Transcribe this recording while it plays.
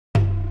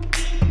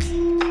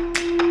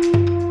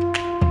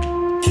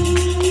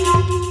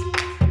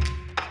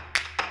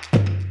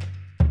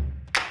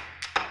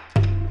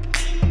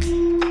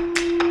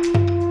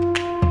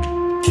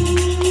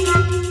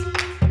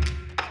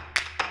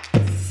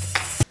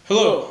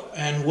Hello,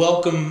 and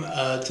welcome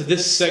to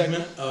this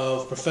segment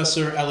of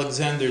Professor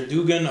Alexandre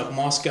Dugin of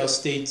Moscow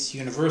State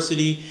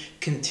University,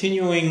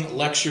 continuing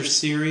lecture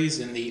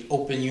series in the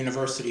Open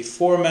University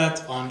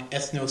format on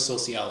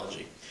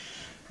ethnosociology.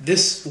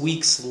 This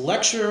week's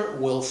lecture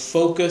will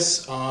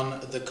focus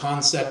on the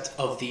concept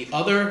of the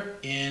other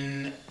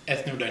in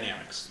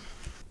ethnodynamics.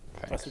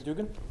 Professor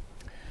Dugin?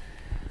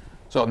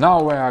 So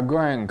now we are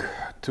going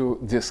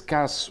to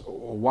discuss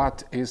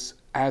what is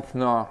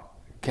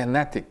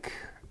ethnokinetic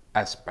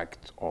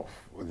aspect of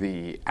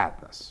the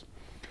ethnos.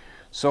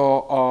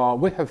 So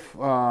we have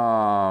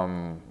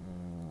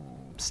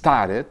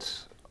studied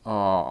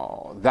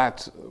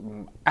that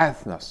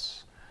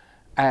ethnos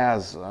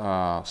as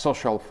a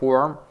social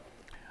form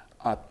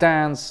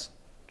tends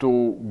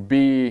to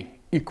be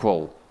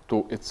equal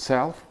to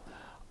itself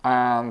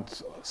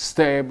and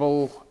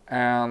stable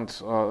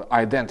and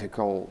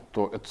identical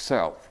to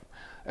itself.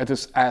 It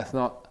is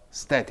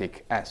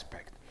ethnostatic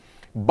aspect.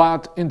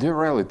 But in the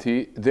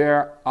reality,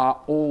 there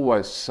are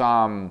always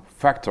some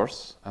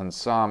factors and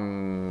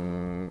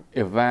some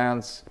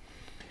events,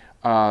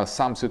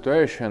 some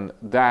situation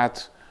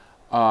that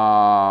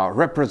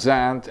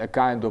represent a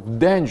kind of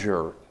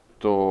danger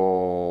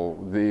to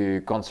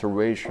the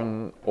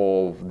conservation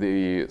of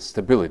the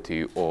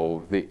stability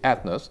of the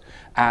ethnos,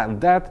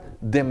 and that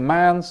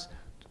demands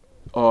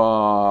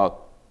to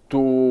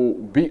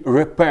be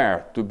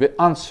repaired, to be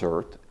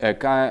answered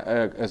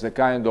as a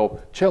kind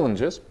of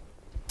challenges.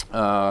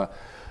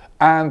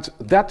 And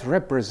that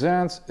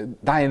represents a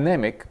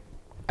dynamic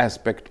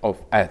aspect of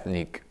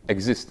ethnic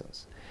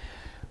existence.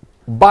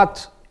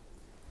 But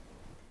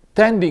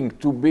tending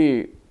to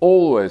be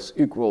always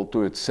equal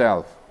to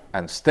itself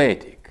and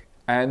static,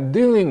 and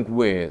dealing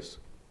with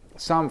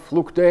some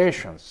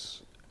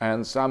fluctuations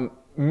and some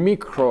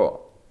micro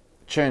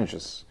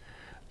changes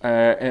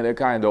in a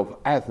kind of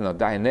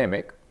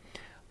ethnodynamic,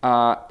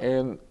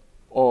 in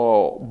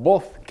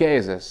both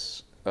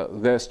cases,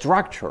 the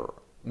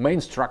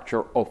main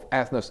structure of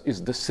ethnos is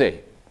the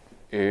same.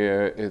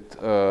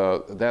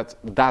 That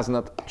does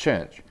not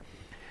change.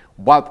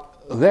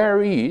 But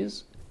there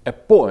is a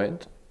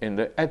point in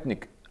the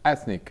ethnic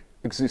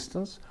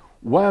existence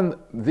when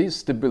this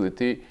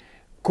stability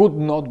could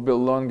not be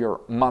longer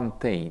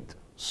maintained.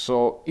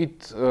 So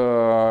it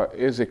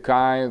is a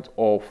kind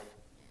of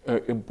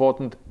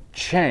important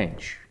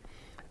change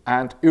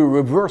and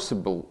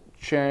irreversible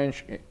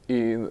change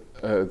in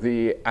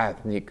the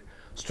ethnic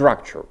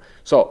structure.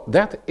 So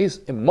that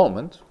is a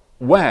moment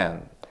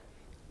when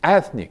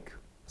ethnic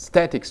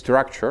static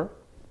structure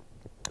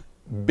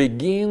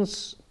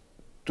begins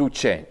to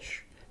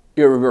change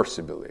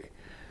irreversibly.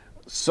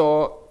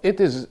 So it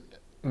is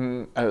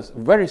a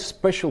very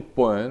special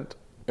point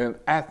in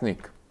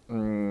ethnic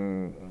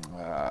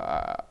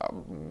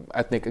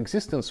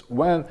existence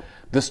when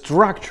the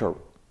structure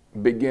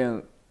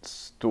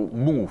begins to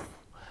move.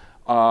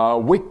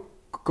 We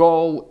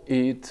call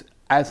it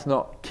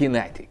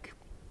ethnokinetic.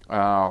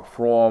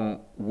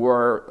 From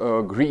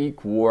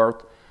Greek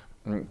word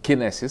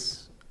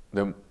kinesis,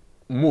 the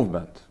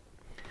movement.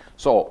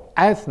 So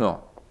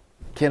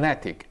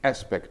ethnokinetic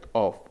aspect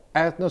of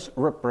ethnos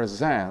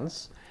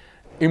represents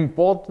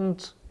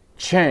important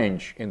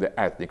change in the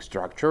ethnic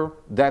structure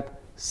that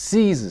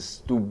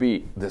ceases to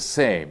be the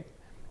same,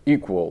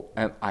 equal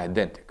and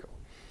identical.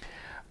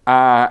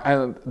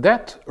 And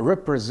that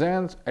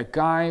represents a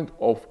kind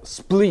of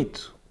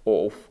split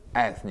of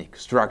ethnic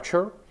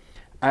structure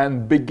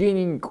and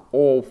beginning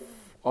of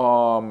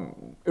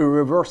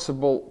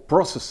irreversible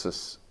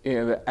processes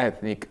in the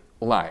ethnic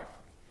life.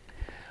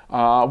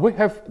 We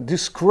have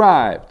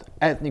described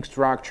ethnic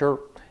structure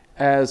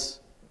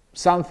as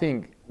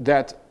something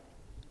that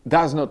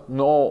does not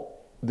know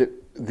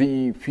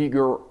the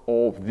figure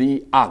of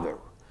the other.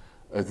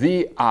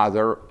 The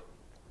other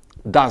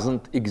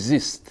doesn't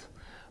exist.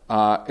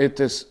 It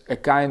is a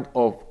kind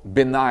of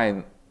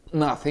benign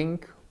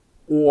nothing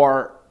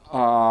or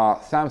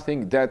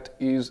something that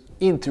is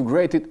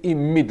integrated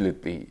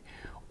immediately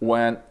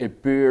when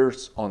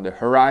appears on the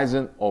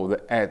horizon of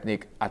the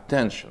ethnic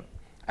attention.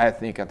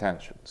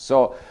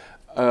 So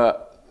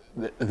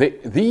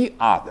the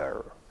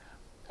other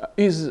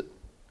is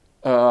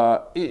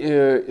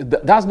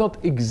does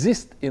not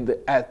exist in the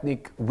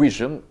ethnic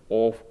vision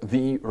of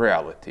the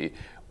reality.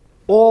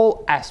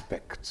 All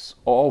aspects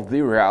of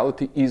the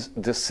reality is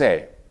the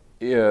same.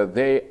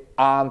 They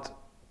aren't.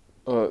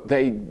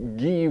 They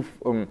give.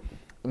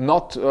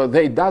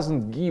 They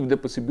doesn't give the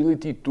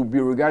possibility to be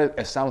regarded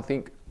as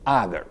something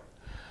other.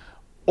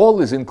 All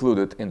is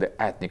included in the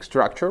ethnic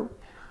structure,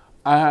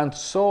 and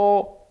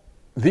so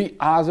the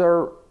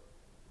other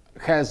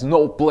has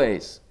no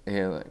place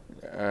in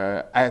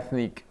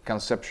ethnic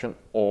conception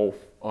of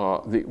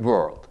the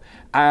world.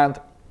 And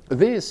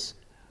this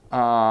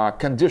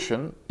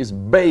condition is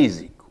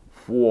basic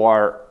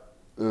for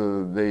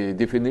the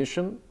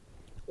definition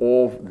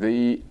of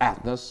the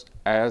ethnos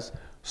as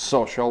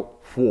social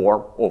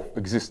form of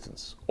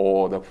existence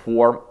or the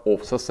form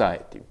of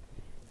society.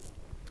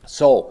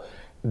 So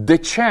the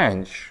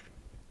change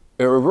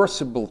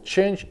irreversible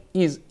change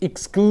is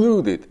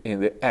excluded in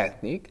the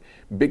ethnic,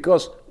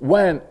 because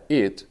when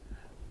it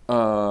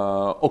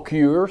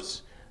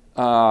occurs,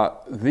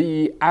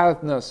 the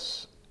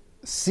ethnos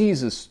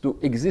ceases to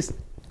exist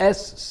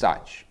as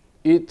such.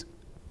 It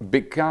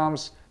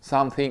becomes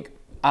something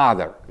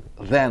other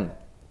than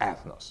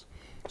ethnos.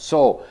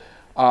 So,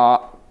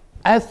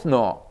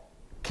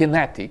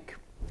 ethnokinetic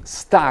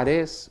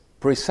studies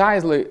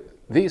precisely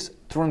this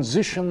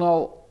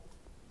transitional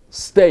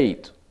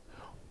state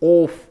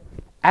of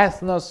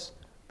ethnos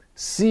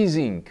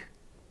ceasing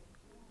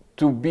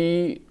to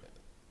be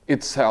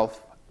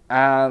itself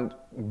and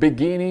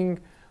beginning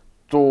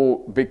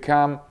to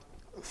become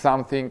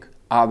something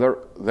other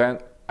than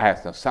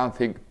ethnos,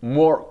 something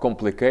more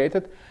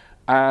complicated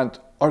and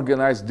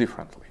organized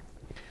differently.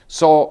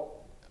 So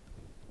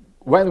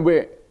when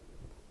we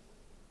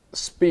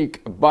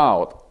speak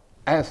about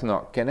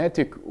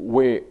ethnokinetic,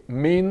 we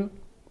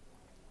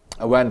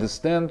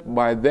understand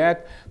by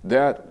that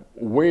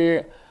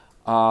we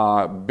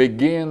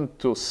begin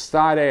to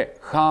study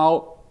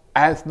how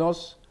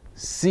ethnos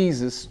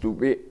ceases to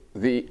be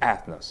the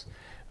ethnos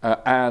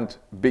and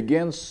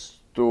begins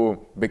to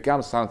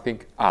become something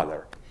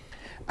other.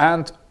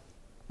 And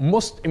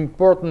most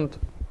important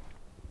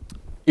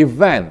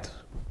event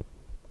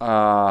in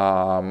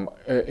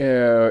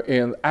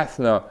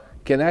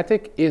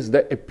ethnokinetic is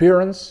the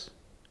appearance,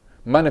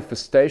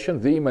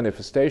 the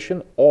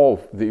manifestation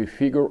of the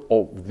figure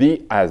of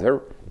the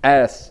other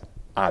as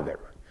other.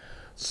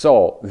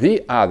 So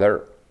the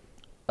other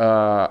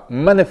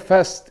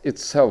manifests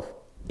itself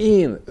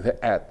in the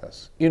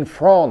ethnos, in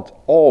front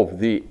of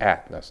the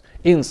ethnos,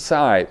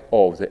 inside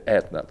of the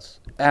ethnos,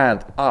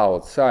 and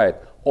outside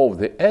of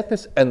the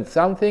ethnos, and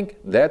something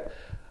that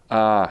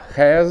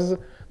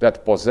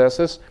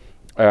possesses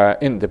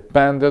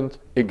independent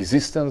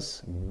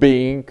existence,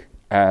 being,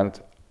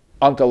 and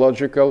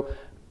ontological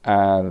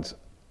and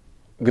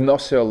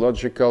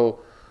gnoseological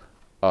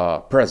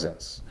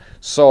presence.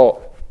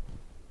 So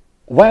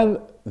when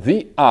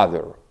the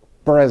other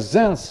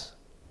presents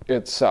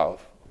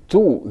itself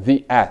to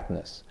the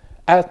ethnos,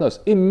 ethnos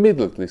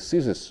immediately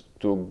ceases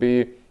to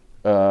be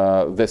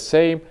the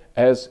same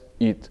as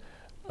it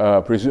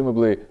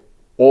presumably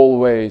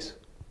always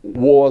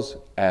was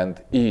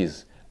and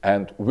is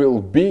and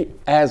will be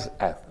as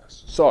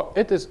ethnos. So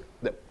it is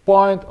the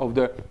point of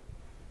the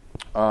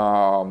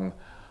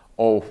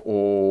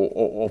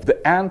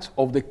end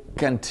of the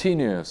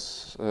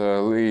continuous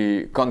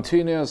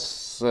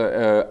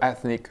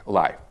ethnic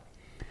life.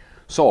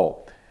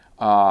 So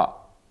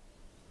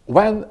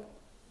when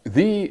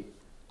the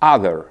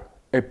other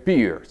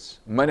appears,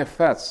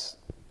 manifests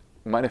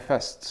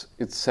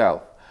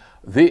itself,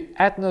 the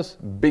ethnos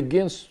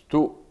begins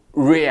to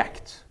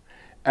react,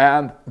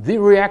 and the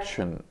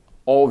reaction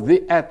of the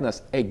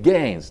ethnos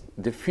against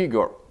the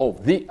figure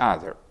of the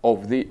other,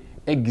 of the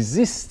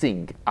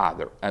existing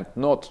other, and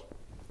not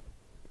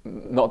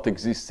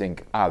existing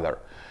other,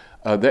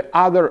 the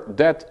other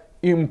that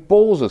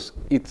imposes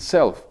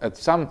itself at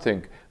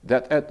something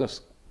that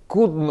ethnos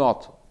could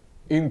not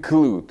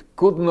include,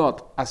 could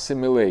not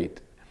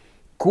assimilate,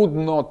 could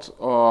not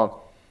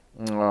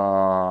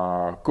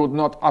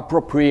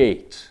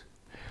appropriate.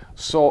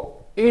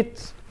 So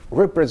it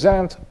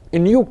represents a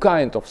new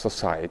kind of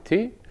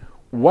society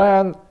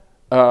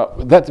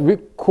that we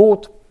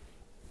could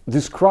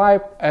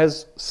describe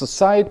as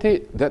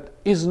society that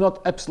is not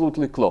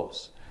absolutely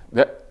closed.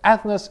 The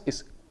ethnos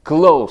is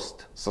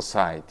closed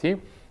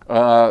society,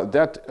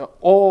 that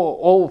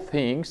all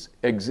things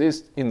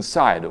exist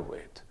inside of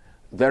it.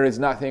 There is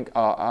nothing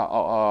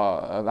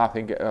outside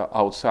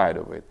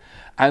of it.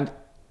 And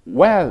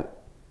when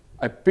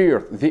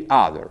appears the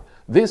other,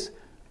 this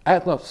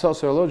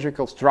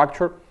ethnosociological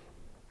structure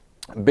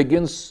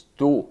begins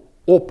to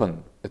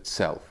open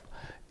itself.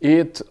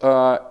 It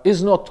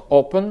is not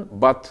open,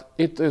 but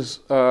it is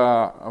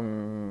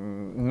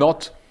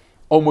not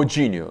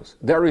homogeneous.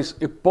 There is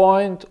a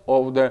point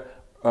of the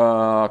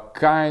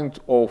kind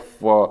of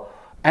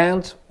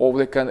end of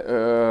the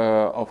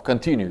of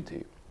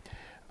continuity,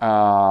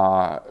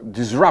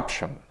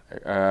 disruption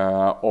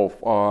of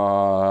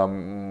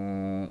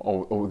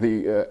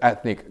the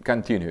ethnic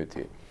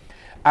continuity,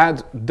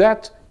 and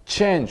that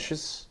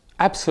changes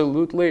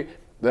absolutely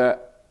the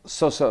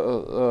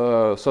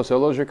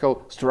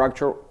sociological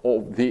structure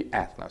of the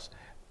ethnos.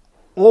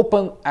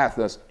 Open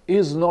ethnos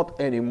is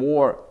not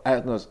anymore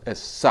ethnos as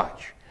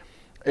such.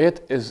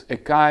 It is a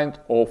kind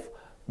of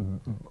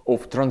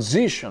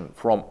transition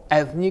from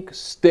ethnic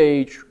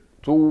stage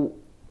to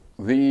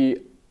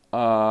the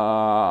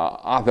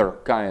other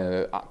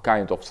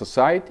kind of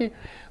society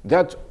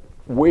that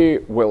we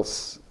will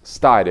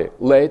study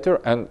later,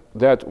 and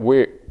that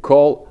we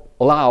call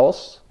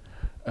laos,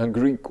 a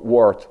Greek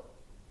word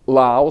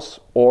laos,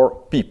 or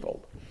people.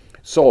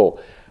 So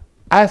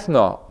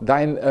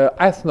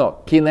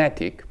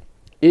ethnokinetic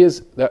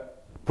is the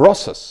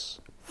process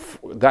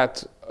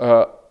that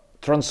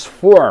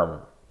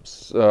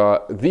transforms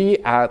the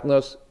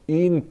ethnos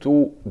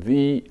into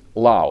the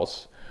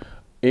laos,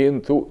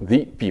 into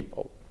the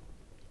people.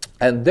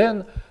 And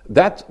then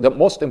the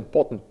most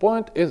important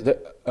point is the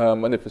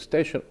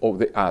manifestation of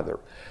the other.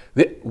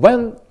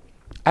 When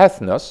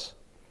ethnos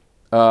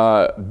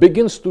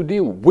begins to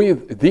deal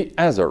with the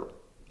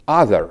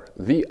other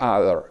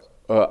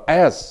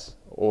as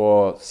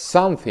or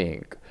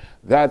something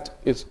that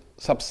is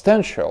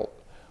substantial,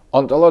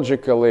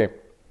 ontologically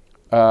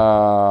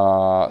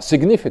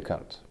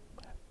significant,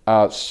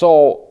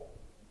 so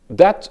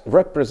that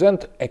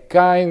represents a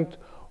kind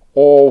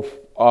of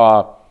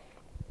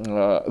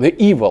the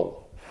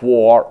evil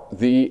for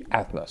the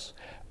ethnos,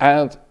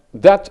 and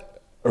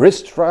that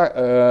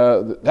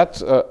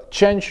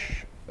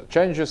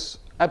changes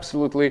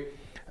absolutely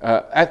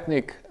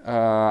ethnic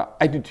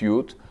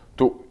attitude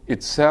to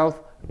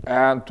itself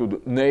and to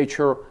the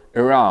nature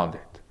around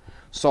it.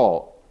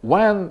 So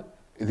when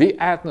the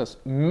ethnos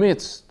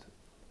meets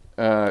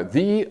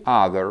the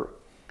other,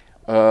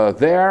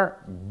 there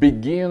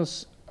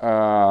begins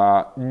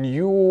a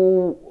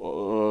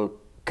new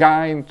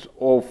kind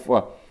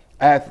of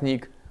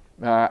ethnic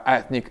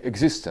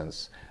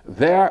existence.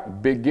 There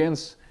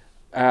begins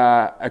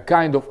a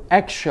kind of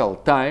actual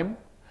time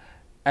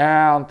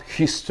and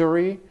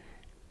history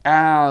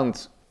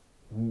and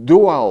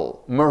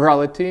dual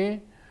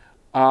morality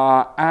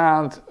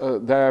and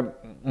the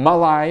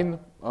malign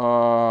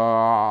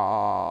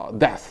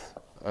death.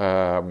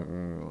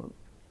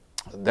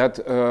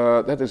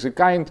 That is a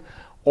kind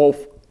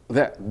of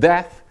the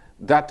death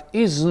that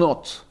is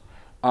not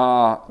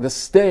the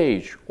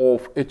stage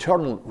of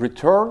eternal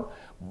return,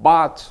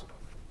 but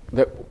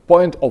the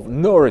point of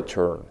no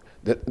return.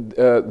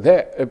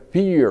 There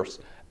appears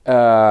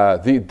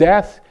the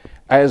death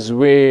as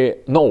we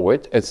know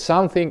it as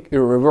something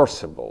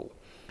irreversible,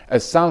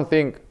 as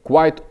something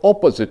quite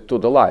opposite to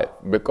the life,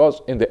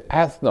 because in the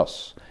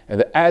ethnos and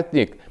the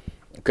ethnic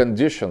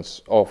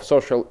conditions of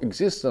social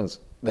existence,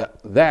 the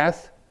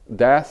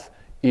death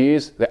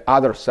is the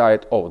other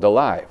side of the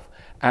life,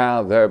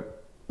 and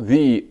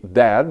the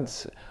dead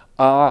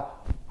are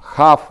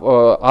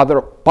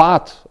other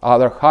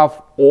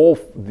half of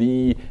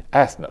the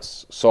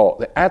ethnos. So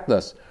the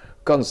ethnos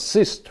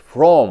consists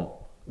from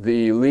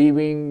the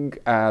living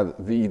and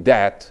the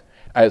dead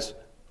as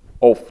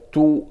of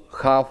two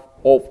halves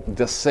of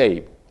the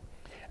same,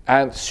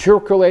 and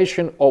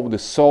circulation of the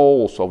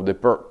souls of the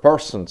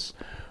persons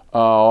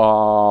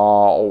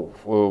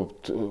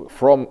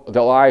from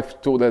the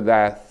life to the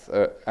death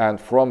and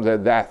from the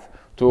death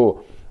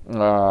to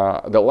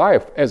the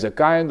life as a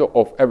kind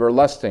of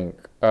everlasting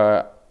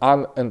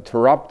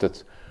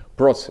uninterrupted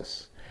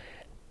process.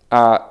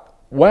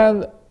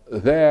 When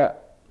the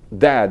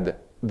bad,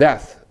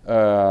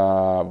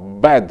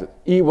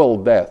 evil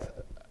death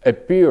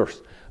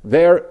appears,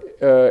 there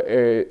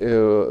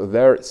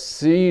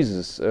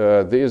ceases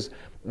this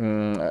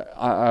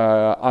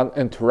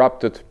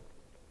uninterrupted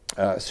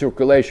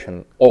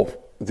circulation of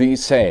the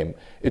same.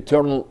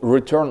 Eternal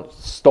return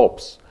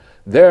stops.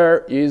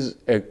 There is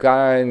a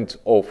kind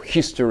of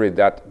history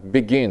that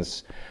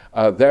begins.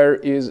 There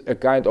is a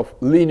kind of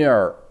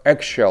linear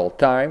actual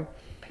time,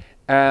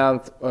 and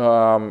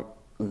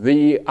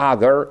the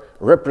other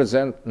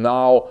represent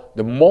now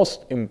the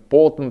most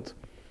important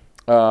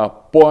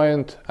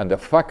point and the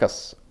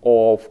focus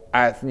of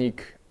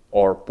ethnic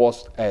or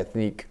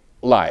post-ethnic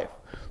life.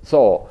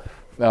 So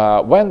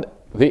when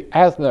the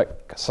ethnic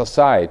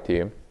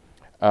society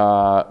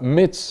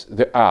meets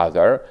the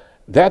other,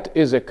 that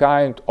is a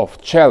kind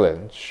of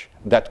challenge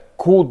that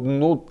could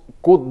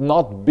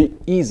not be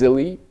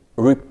easily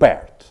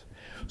repaired.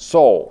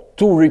 So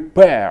to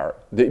repair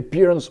the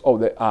appearance of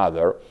the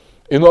other,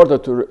 in order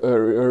to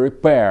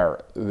repair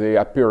the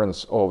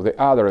appearance of the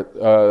other,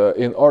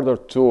 in order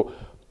to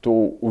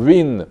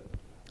win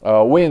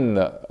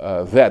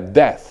that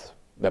death,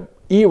 the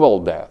evil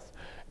death,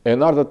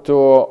 in order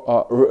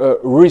to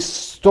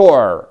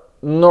restore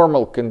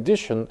normal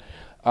condition,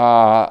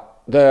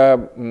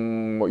 the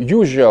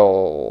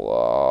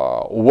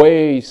usual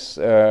ways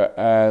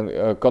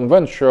and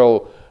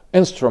conventional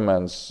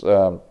instruments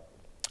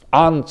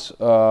aren't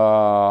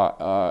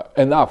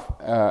enough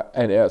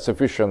and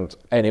sufficient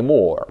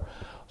anymore.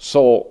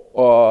 So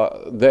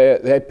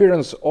the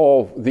appearance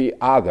of the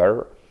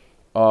other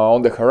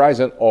on the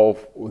horizon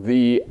of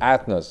the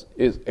ethnos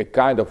is a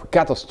kind of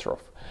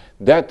catastrophe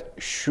that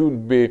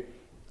should be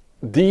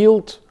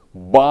dealt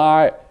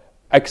by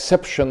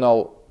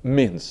exceptional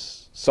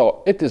means.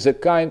 So it is a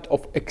kind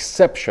of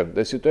exception,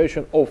 the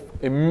situation of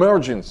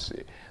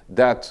emergency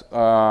that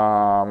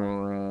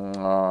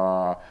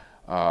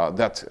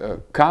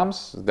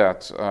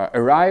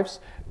arrives,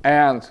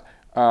 and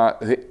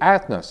the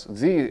ethnos,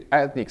 the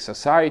ethnic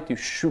society,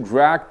 should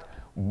react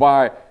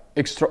by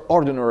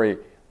extraordinary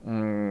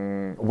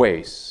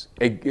ways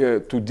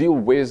to deal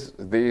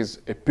with this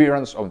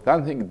appearance of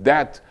something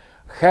that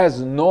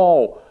has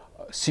no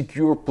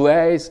secure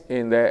place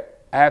in the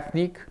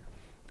ethnic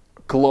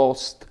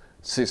closed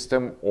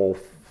system of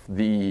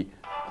the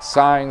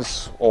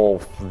signs,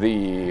 of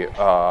the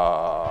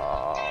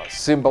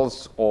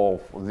symbols,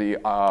 of the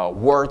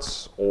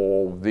words,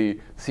 of the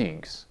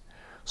things.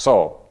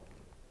 So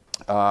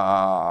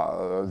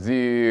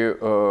the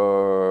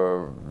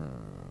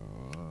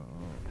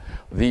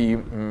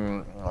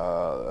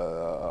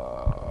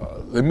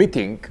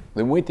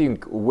meeting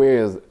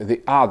with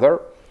the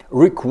other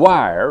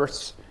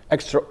requires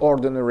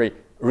extraordinary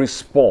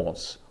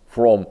response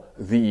from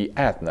the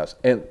ethnos,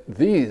 and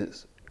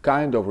this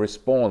kind of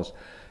response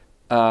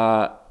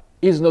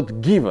is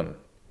not given,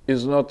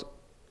 is not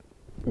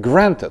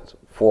granted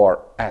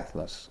for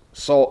ethnos.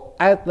 So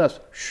ethnos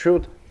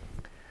should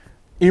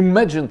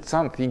imagine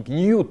something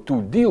new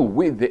to deal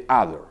with the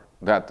other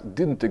that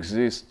didn't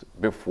exist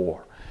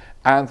before.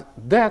 And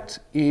that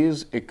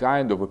is a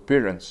kind of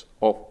appearance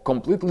of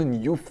completely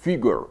new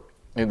figure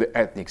in the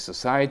ethnic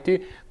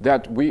society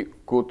that we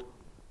could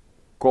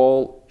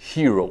call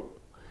hero.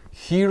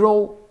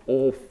 Hero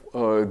of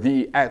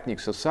the ethnic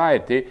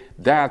society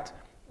that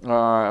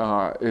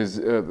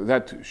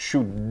that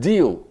should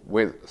deal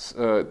with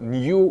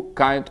new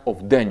kind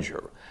of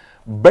danger,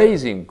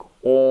 basing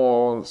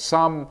on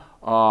some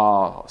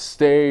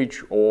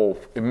stage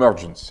of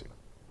emergency.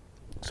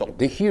 So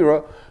the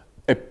hero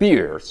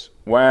appears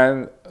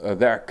when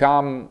there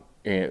come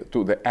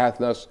to the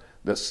ethnos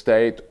the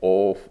state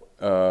of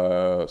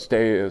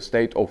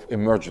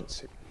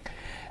emergency,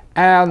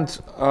 and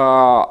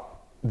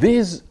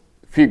this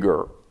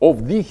figure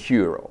of the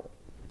hero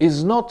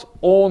is not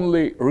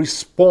only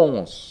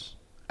response,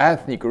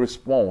 ethnic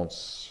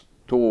response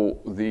to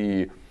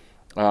the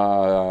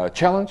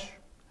challenge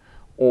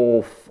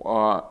of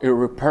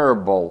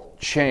irreparable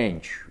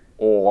change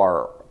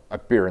or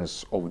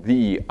appearance of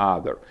the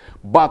other,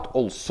 but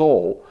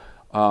also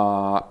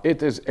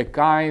it is a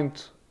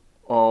kind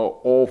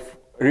of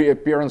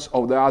reappearance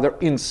of the other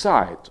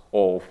inside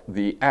of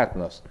the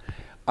ethnos.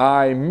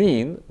 I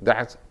mean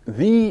that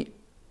the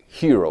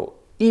hero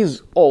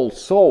is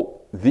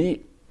also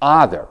the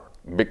other,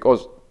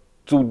 because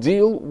to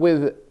deal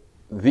with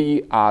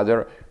the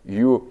other,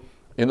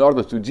 in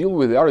order to deal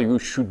with the other, you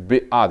should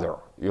be other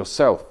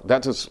yourself.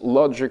 That is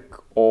logic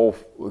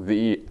of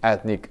the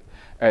ethnic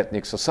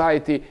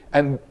society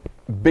and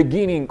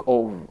beginning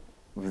of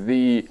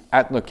the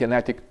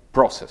ethnokinetic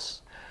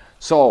process.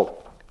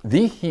 So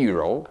the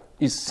hero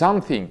is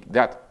something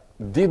that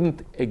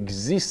didn't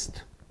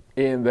exist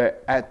in the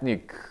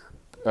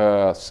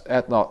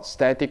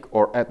ethnostatic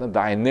or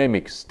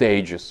ethnodynamic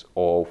stages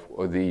of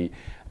the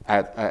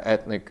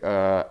ethnic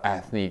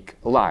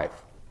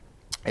life.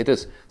 It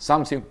is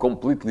something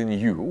completely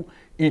new.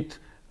 It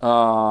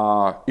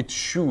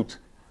should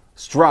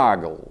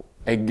struggle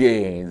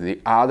against the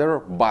other,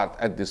 but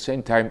at the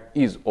same time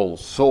is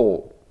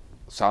also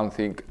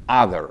something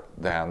other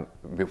than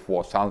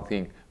before,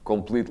 something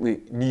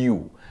completely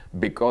new.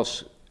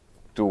 Because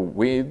to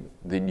win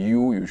the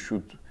new, you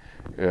should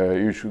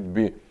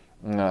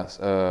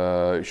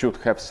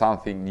have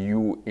something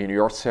new in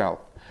yourself.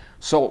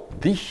 So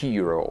the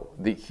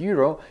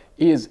hero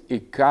is a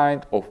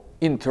kind of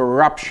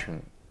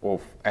interruption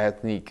of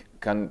ethnic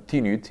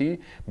continuity,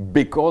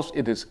 because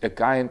it is a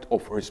kind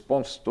of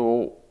response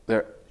to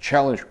the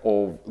challenge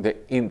of the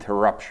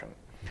interruption.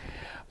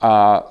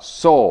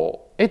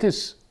 So it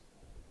is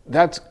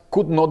that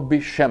could not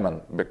be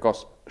shaman,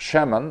 because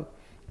shaman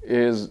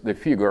is the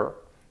figure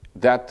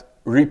that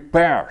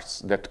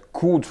repairs, that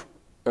could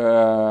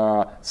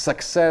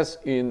success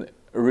in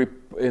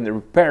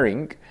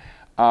repairing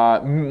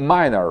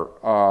minor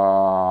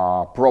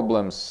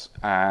problems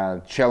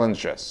and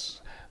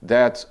challenges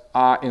that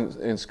are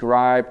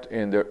inscribed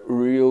in the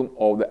realm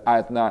of the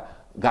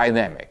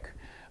ethnodynamic.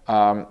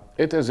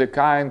 It is a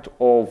kind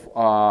of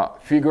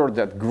figure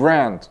that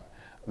grants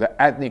the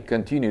ethnic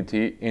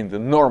continuity in the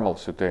normal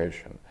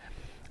situation.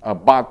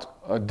 But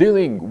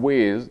dealing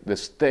with the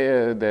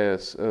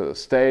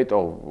state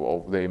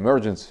of the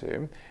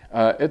emergency,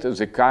 it is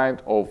a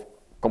kind of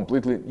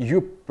completely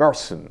new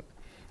person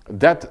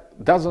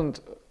that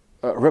doesn't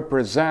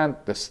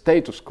represent the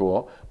status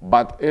quo,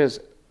 but is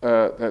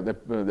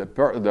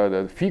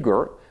the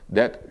figure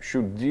that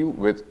should deal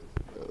with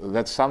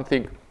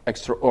something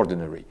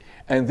extraordinary.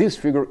 And this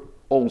figure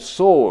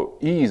also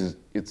is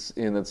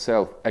in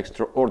itself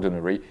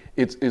extraordinary.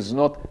 It is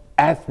not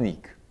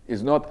ethnic.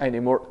 Is not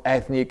anymore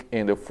ethnic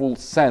in the full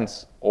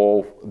sense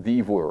of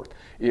the word.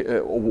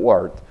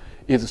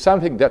 It's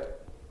something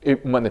that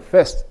it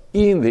manifests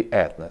in the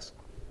ethnos,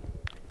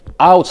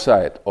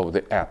 outside of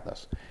the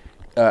ethnos,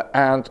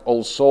 and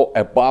also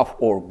above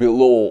or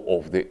below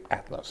of the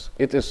ethnos.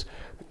 It is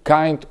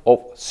kind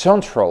of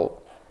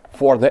central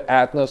for the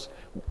ethnos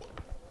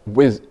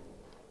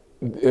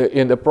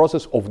in the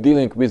process of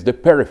dealing with the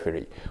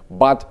periphery,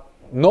 but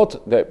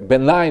not the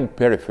benign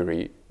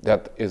periphery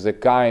that is a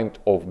kind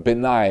of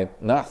benign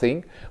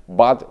nothing,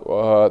 but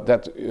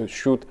that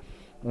should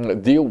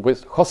deal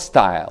with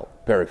hostile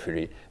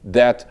periphery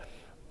that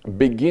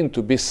begin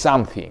to be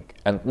something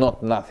and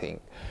not nothing.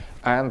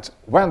 And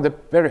when the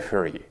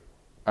periphery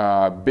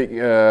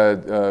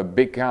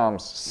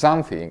becomes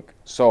something,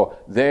 so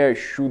there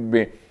should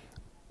be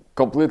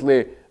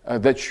completely,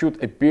 that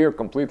should appear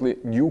completely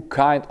new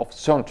kind of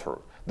center,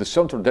 the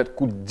center that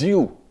could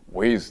deal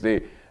with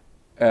the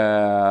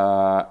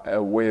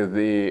with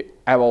the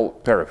evil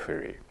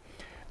periphery.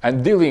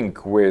 And dealing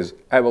with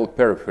evil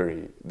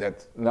periphery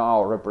that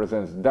now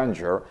represents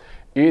danger,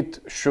 it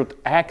should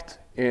act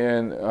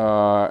in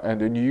a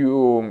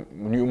new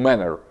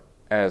manner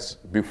as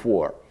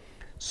before.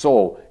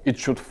 So it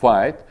should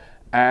fight,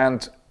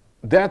 and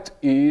that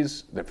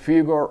is the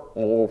figure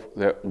of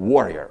the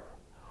warrior,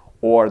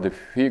 or the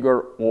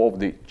figure of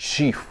the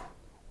chief,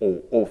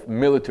 of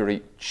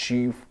military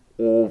chief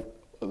of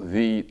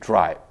the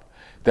tribe,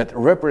 that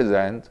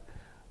represent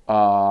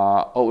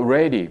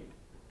already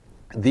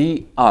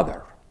the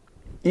other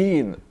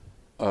in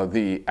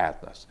the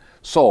ethnos.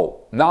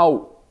 So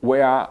now we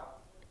are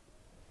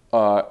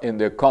in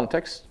the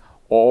context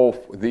of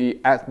the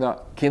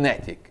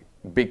ethnokinetic,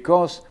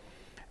 because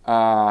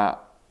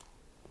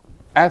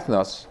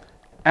ethnos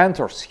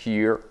enters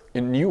here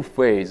a new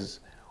phase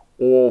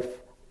of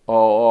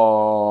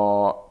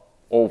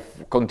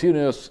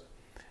continuous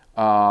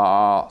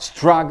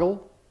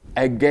struggle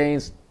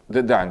against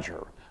the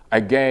danger,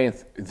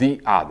 against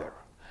the other.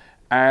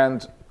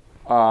 And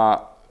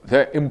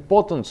the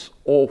importance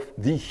of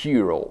the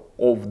hero,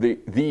 of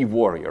the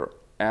warrior,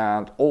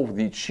 and of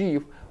the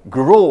chief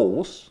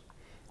grows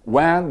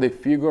when the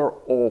figure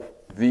of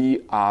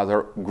the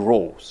other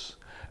grows.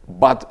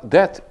 But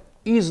that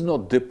is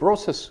not the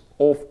process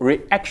of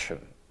reaction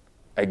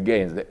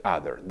against the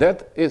other.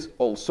 That is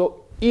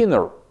also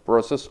inner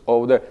process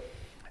of the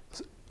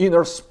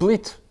inner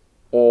split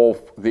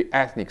of the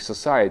ethnic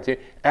society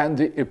and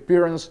the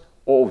appearance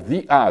of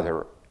the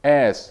other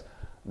as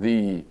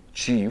the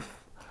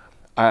chief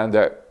and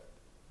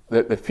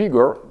the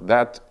figure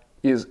that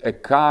is a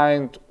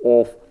kind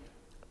of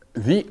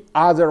the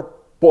other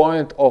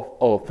point of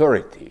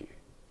authority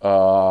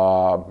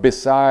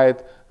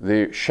beside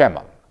the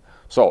shaman.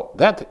 So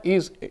that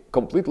is a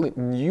completely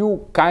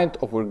new kind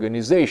of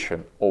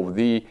organization of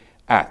the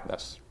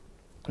ethnos,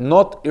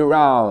 not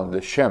around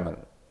the shaman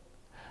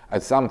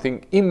as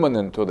something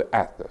immanent to the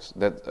ethnos,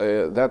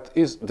 that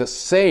is the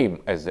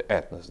same as the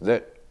ethnos.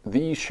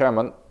 The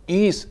shaman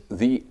is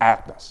the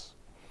ethnos,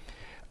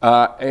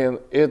 and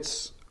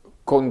its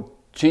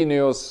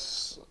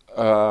continuous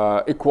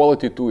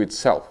equality to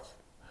itself,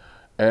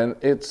 and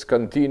its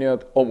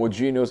continued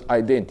homogeneous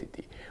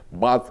identity.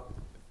 But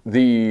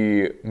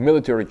the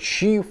military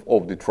chief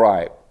of the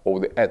tribe,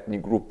 of the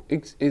ethnic group,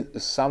 is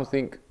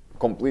something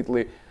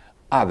completely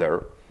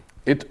other.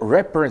 It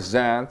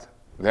represents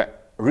the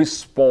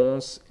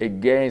response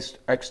against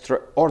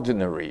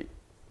extraordinary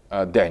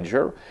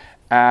danger,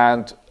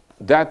 and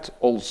that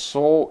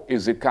also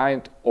is a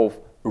kind of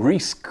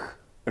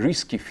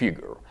risky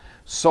figure.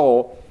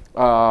 So,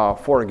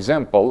 for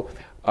example,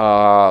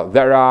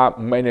 there are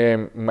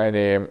many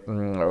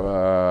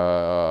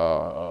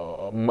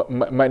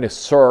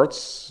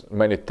sorts,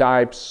 many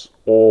types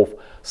of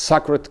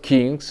sacred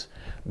kings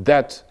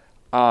that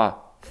are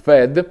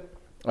fed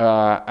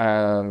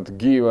and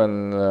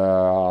given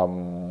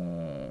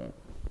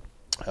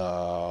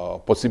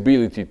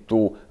possibility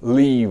to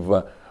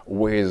live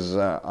with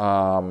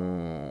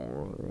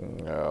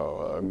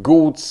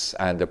goods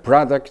and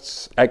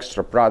products,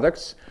 extra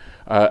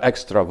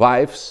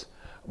wives.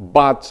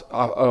 But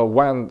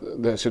when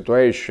the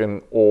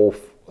situation of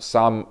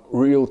some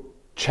real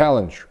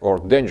challenge or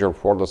danger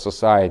for the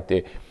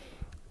society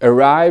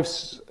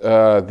arrives,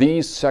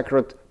 these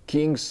sacred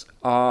kings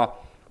are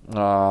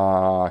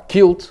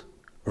killed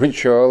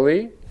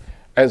ritually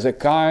as a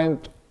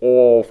kind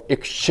of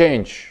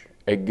exchange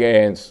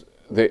against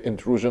the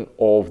intrusion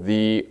of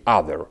the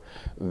other.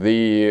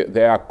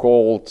 They are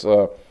called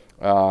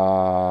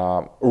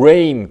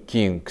rain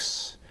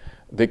kings,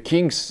 the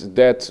kings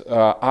that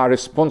are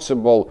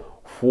responsible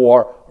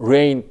for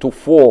rain to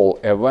fall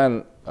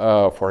when,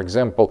 for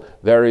example,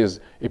 there is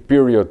a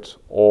period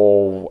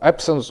of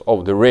absence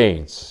of the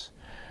rains.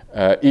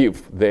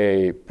 If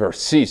they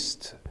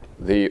persist,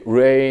 the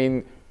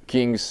rain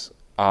kings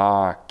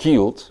are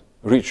killed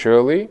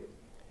ritually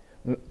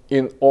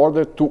in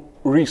order to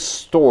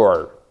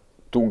restore,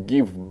 to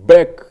give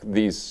back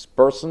this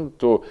person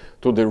to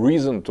the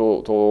reason,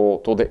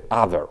 to the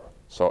other.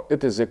 So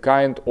it is a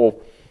kind of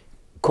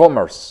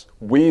commerce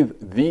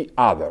with the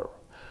other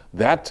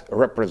that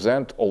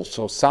represent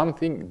also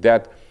something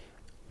that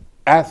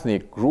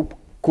ethnic group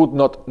could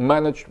not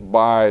manage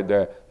by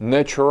the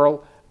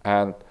natural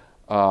and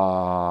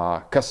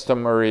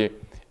customary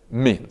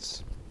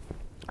means.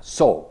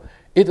 So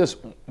it is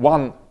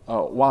one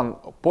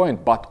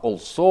point, but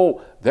also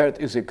there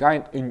is a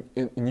kind of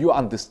new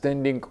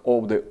understanding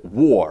of the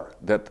war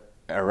that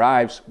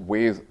arrives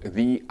with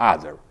the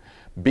other,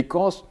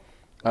 because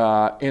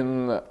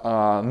in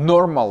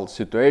normal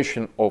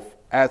situation of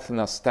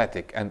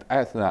ethnostatic and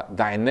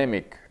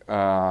ethnodynamic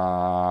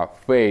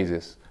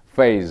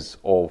phase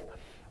of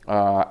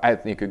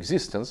ethnic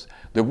existence,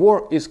 the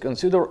war is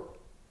considered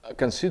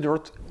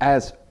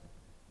as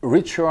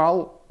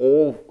ritual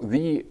of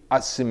the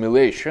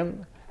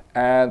assimilation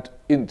and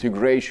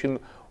integration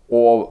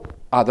of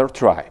other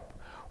tribe.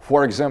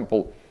 For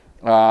example,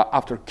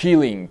 after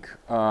killing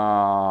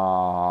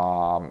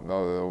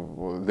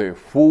the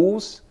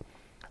fools,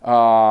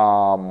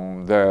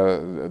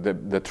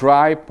 the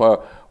tribe,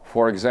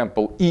 for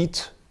example,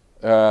 eat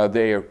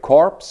their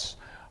corpse,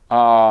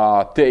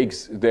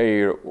 takes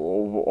their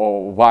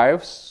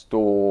wives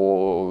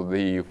to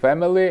the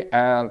family,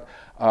 and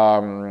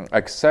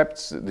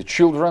accepts the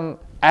children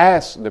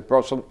as the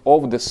person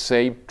of the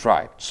same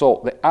tribe.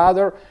 So the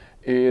other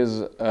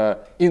is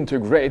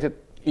integrated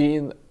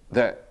in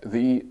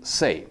the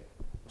same.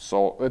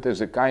 So it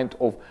is a kind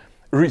of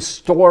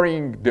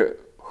restoring the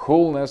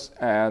wholeness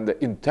and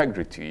the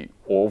integrity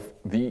of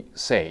the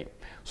same.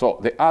 So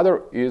the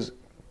other is,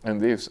 in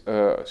this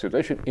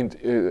situation,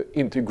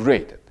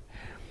 integrated.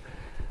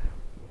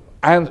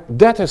 And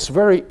that is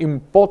very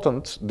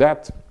important,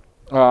 that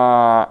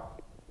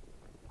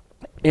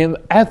in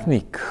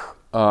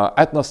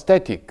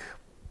ethnostatic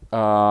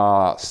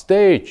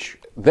stage,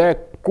 there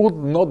could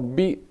not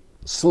be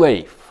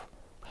slave,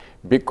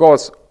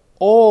 because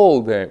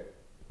all the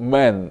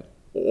men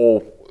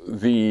of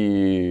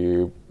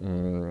the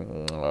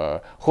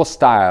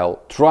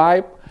hostile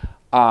tribe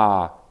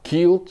are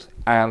killed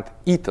and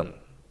eaten.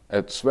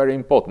 It's very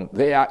important.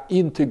 They are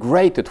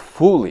integrated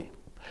fully,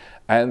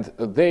 and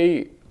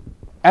they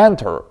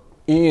enter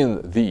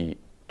in the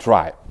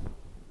tribe.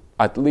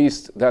 At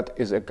least that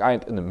is a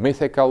kind in a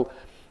mythical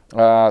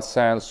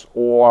sense,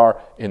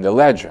 or in the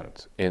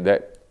legend, in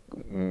the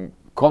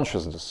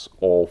consciousness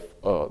of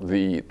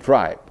the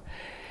tribe.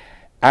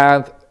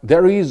 And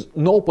there is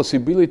no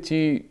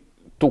possibility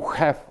to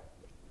have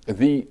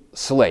the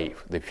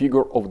slave, the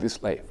figure of the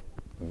slave,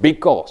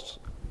 because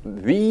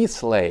the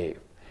slave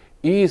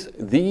is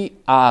the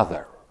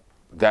other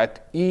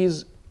that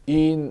is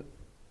in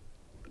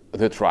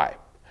the tribe,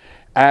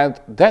 and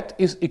that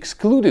is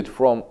excluded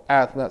from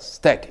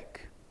ethnostatic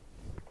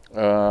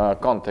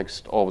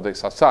context of the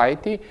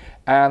society,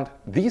 and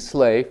this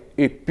slave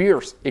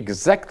appears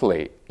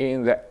exactly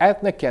in the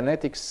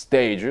ethnokinetic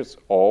stages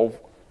of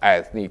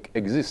ethnic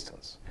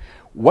existence.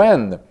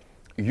 When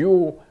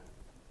you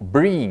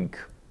bring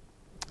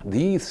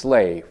the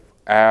slave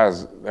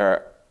as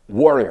a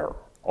warrior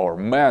or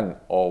man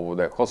of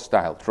the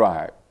hostile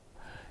tribe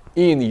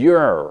in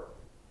your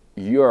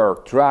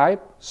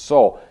tribe,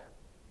 so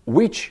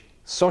which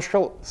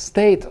social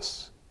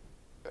status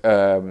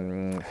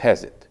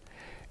has it?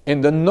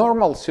 In the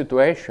normal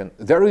situation,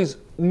 there is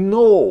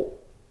no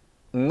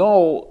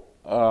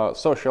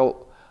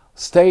social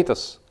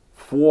status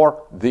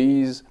for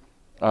these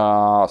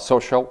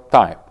social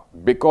type,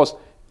 because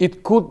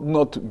it could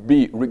not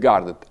be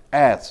regarded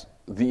as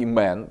the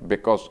man,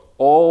 because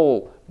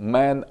all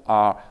men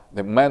are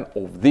the men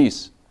of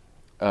this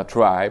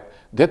tribe.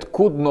 That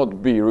could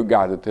not be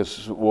regarded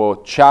as a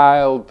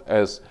child,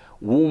 as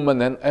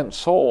woman, and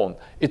so on.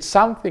 It's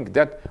something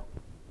that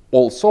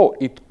also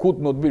it could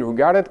not be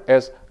regarded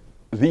as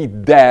the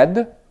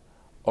dead,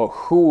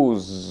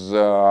 whose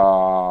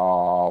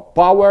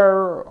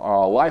power,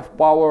 life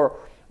power,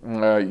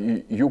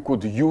 you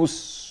could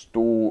use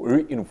to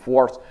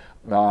reinforce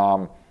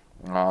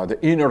the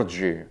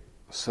energy,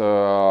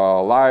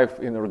 life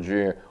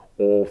energy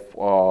of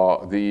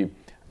the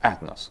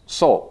ethnos.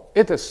 So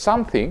it is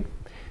something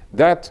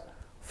that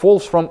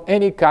falls from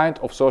any kind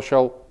of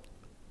social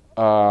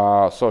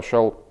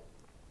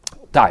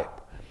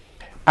type.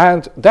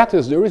 And that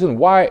is the reason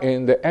why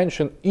in the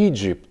ancient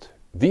Egypt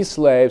these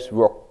slaves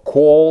were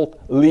called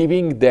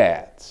living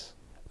deads,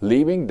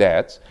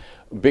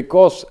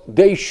 because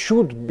they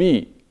should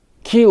be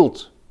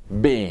killed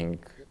being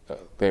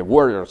the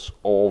warriors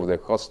of the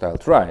hostile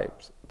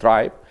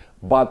tribe,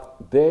 but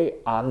they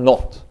are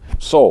not.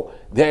 So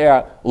they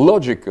are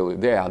logically,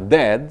 they are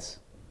dead,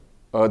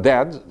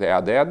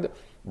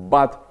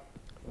 but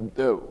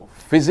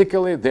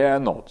physically they are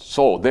not.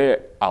 So they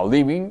are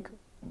living,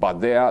 but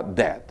they are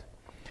dead.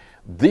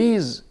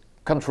 This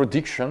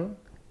contradiction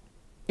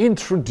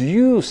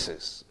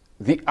introduces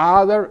the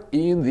other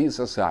in the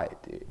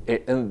society,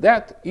 and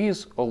that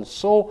is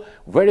also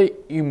very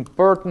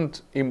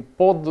important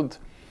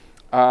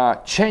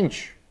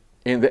change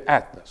in the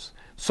ethnos.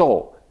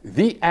 So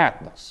the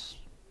ethnos,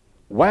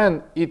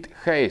 when it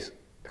has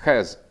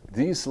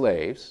these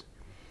slaves,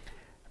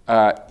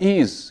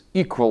 is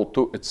equal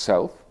to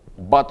itself,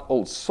 but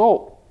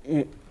also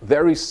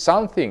there is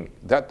something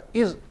that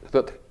is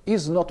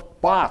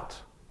not part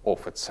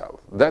of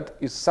itself. That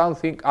is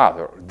something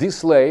other. This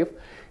slave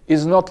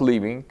is not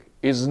living,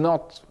 is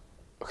not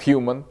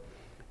human,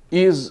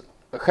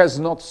 has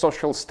not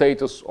social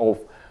status of,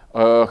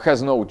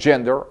 has no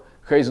gender,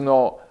 has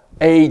no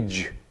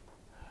age.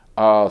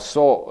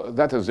 So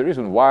that is the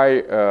reason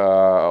why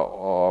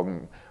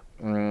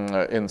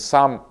in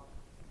some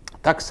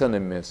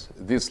taxonomies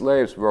these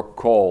slaves were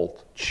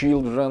called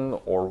children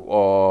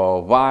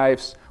or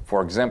wives.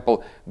 For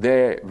example,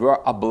 they were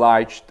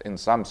obliged in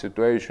some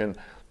situation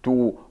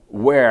to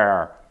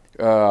wear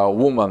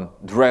woman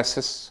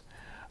dresses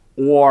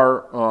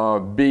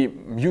or be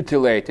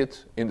mutilated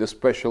in the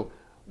special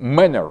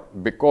manner,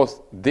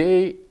 because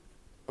they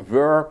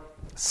were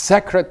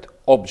sacred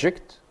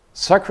object,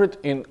 sacred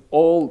in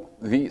all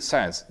the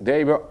sense.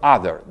 They were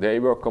other, they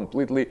were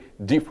completely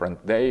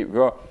different, they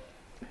were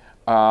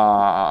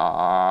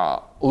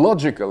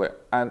logically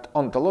and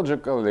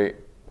ontologically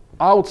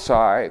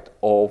outside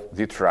of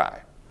the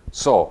tribe.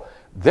 So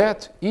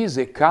that is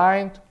a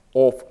kind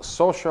of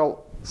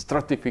social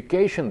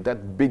stratification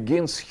that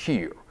begins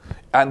here.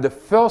 And the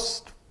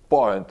first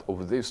point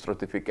of this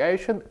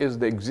stratification is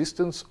the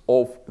existence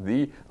of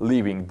the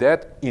living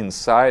dead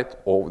inside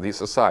of the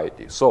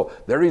society. So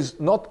there is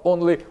not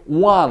only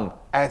one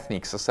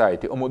ethnic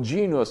society,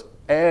 homogeneous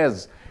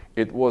as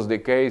it was the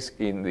case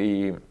in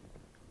the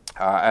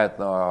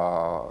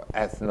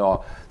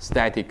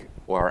ethnostatic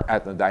or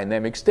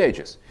ethnodynamic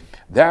stages.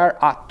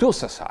 There are two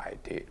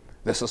societies,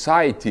 the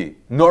society,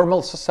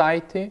 normal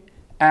society,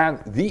 and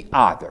the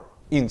other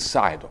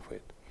inside of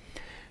it.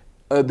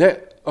 The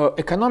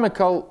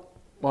economical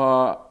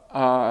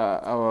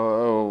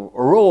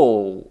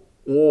role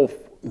of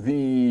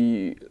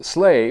the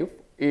slave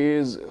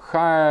is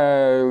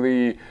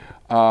highly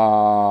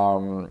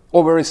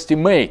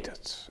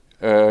overestimated,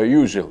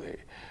 usually.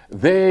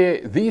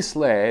 These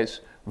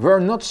slaves were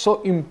not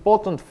so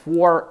important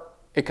for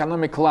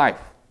economic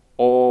life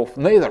of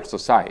neither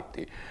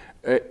society,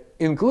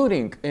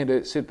 including in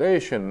the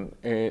situation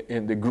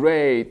in the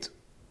great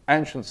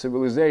ancient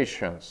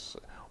civilizations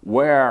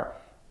where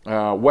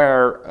the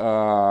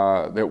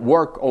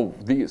work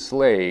of the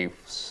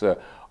slaves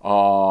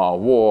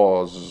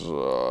was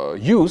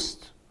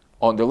used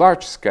on the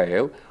large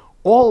scale.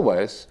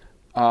 Always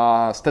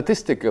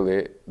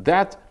statistically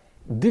that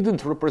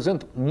didn't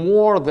represent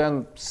more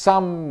than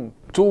some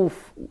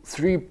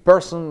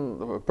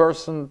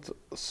 2-3%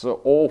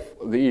 of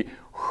the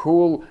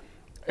whole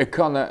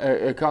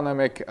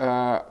economic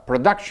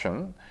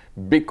production,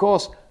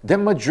 because the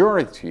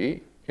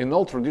majority in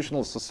all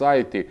traditional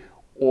society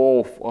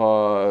of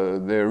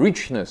the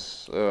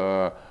richness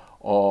of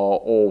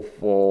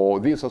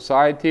the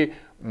society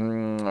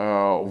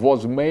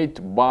was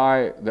made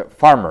by the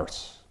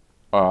farmers,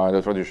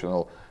 the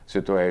traditional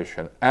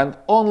situation, and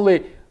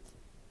only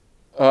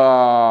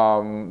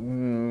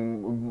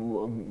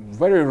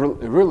very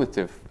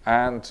relative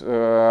and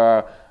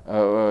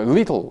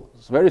little,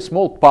 very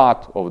small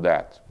part of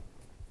that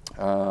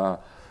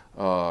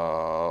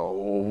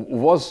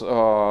was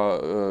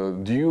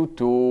due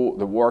to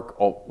the work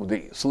of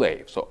the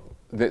slave. So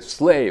the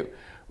slave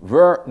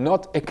were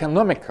not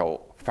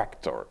economical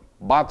factor,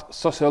 but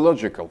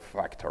sociological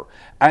factor.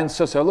 And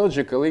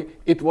sociologically,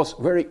 it was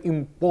very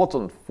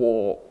important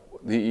for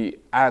the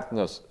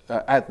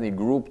ethnic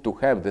group to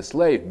have the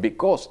slave,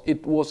 because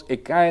it was a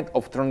kind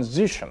of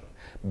transition,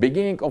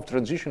 beginning of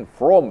transition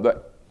from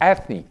the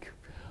ethnic,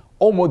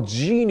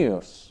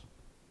 homogeneous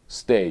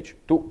stage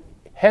to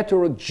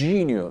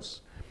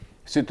heterogeneous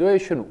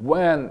situation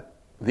when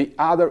the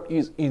other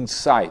is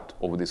inside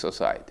of the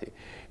society.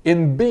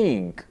 In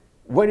being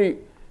very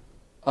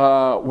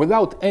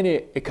without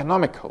any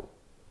economical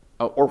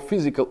or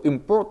physical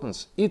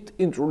importance, it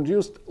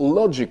introduced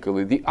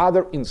logically the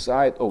other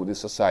inside of the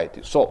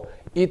society. So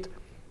it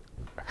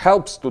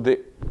helps to the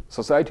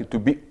society to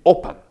be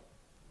open.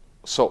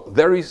 So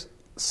there is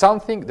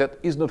something that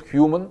is not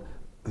human,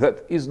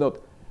 that is not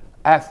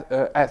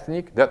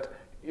ethnic, that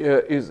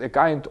is a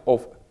kind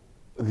of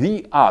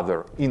the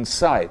other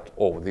inside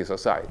of the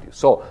society.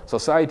 So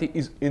society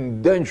is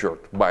endangered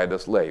by the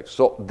slave.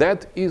 So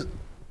that is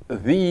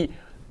the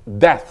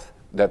death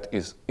that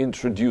is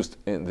introduced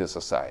in the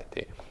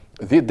society.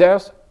 The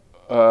death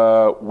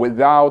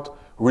without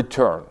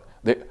return,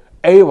 the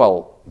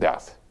evil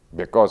death,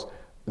 because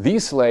the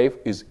slave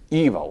is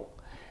evil.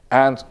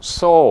 And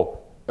so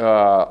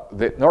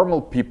the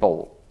normal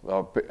people,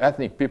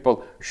 ethnic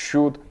people,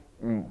 should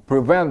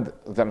prevent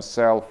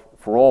themselves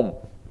from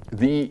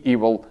the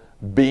evil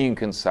being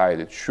inside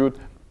it, should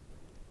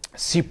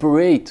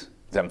separate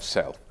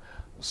themselves,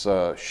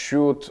 so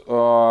should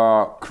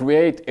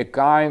create a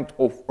kind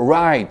of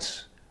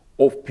rites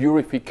of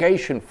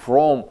purification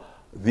from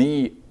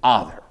the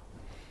other.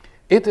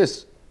 It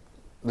is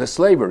the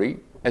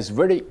slavery as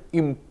very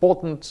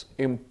important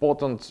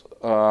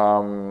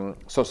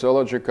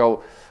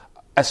sociological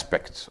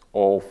aspect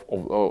of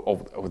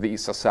the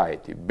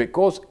society,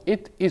 because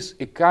it is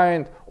a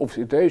kind of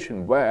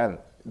situation when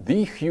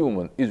the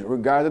human is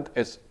regarded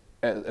as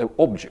an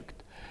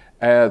object.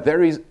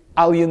 There is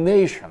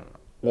alienation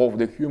of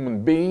the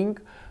human being.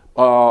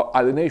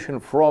 Alienation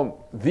from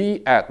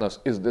the ethnos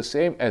is the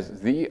same as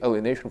the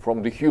alienation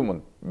from the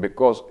human,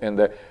 because in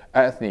the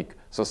ethnic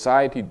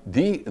society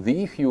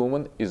the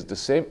human is the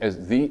same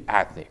as the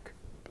ethnic.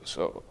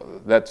 So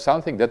that's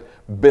something that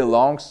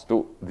belongs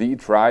to the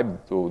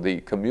tribe, to the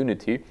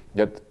community,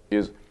 that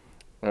is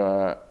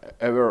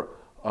ever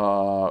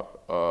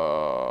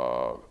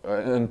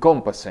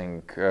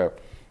encompassing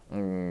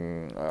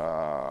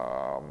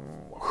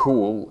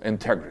whole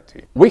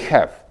integrity. We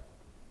have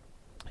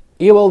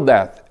evil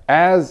death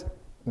as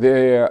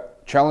the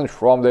challenge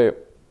from the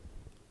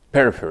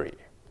periphery,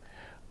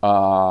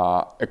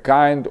 a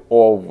kind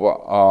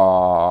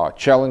of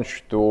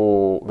challenge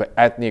to the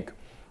ethnic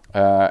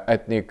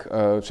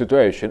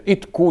situation.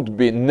 It could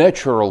be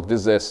natural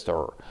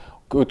disaster,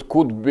 it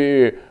could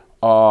be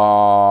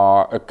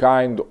a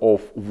kind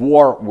of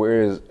war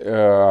with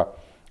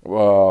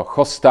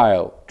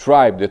hostile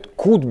tribe that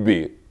could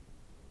be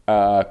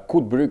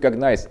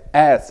recognized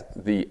as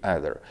the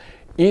other.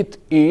 It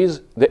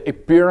is the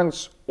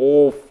appearance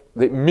of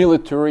the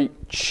military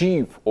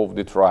chief of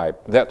the tribe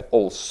that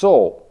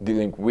also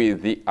dealing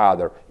with the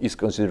other is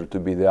considered to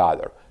be the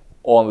other.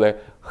 On the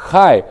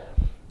high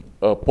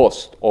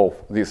post of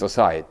the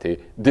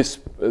society,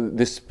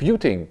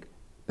 disputing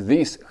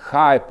this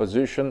high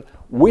position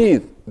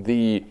with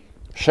the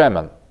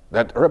shaman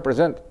that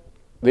represent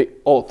the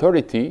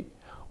authority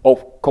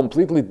of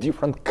completely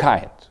different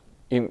kind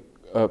in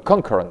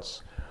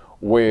concurrence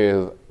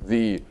with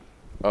the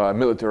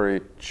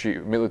military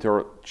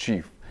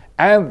chief.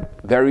 And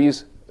there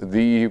is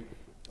the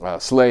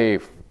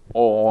slave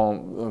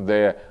on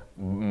the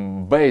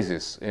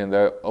basis, in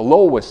the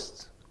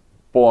lowest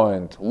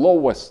point,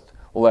 lowest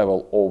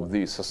level of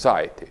the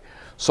society.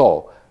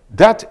 So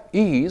that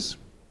is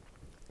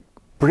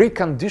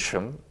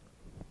precondition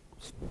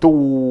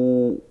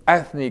to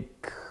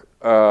ethnic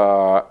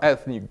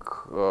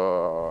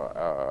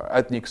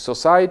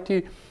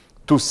society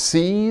to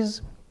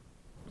cease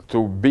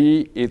to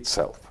be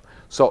itself.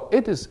 So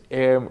it is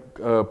a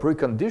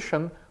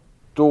precondition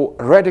to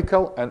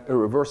radical and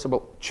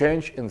irreversible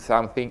change in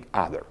something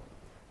other.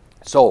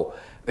 So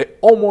the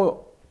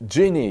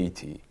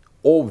homogeneity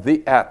of the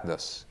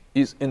ethnos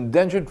is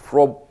endangered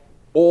from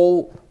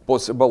all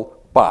possible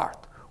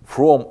part,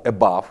 from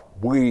above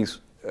with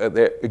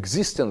the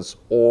existence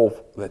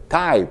of the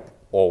type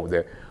of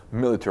the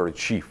military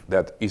chief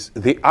that is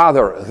the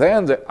other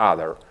than the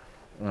other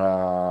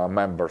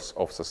members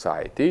of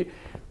society,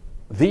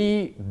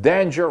 the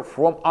danger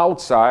from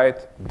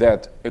outside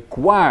that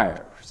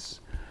acquires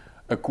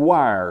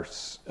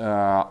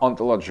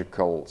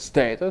ontological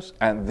status,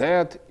 and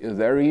that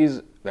there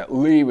is the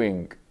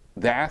living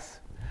death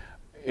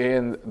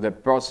in the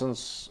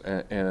persons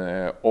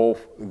of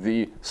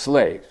the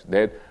slaves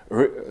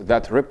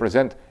that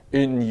represent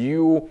a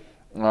new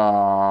the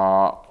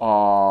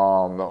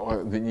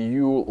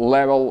new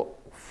level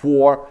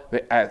for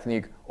the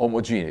ethnic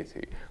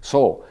homogeneity.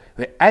 So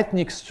the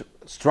ethnic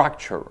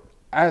structure,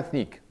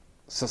 ethnic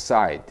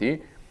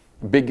society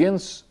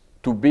begins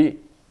to be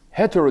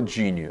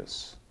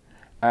heterogeneous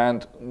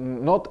and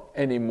not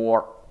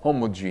anymore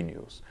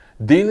homogeneous,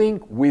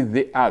 dealing with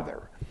the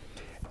other.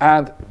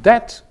 And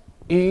that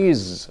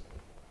is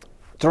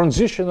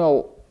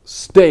transitional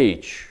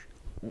stage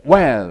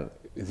when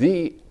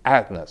the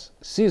ethnos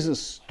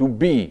ceases to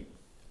be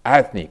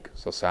ethnic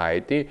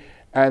society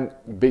and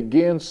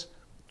begins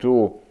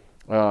to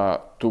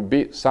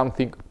be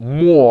something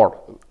more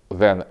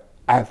than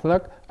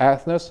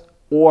ethnos,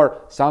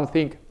 or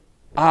something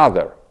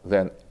other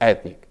than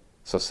ethnic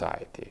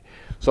society.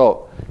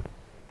 So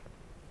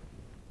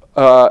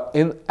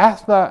in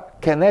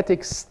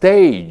ethnokinetic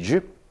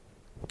stage,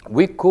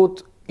 we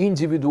could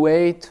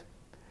individuate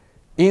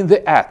in the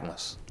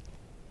ethnos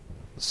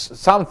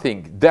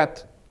something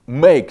that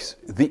makes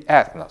the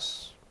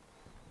ethnos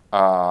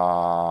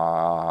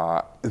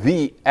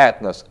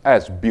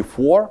as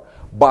before,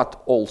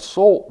 but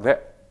also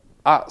there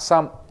are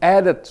some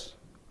added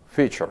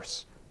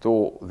features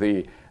to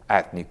the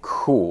ethnic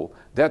whole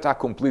that are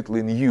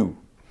completely new.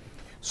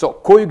 So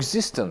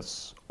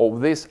coexistence of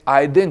this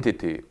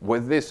identity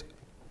with this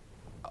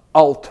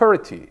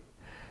alterity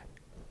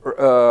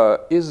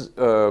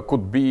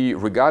could be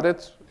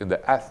regarded in the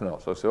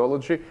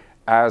ethnosociology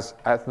as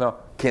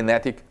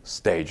ethnokinetic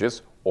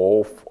stages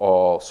of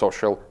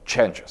social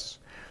changes.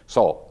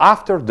 So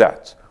after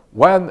that,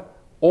 when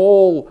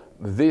all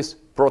these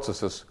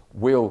processes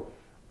will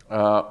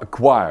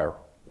acquire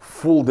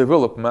full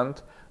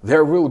development,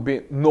 there will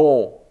be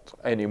not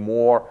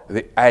anymore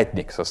the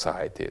ethnic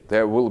society.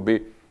 There will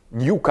be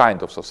new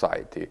kind of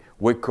society.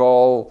 We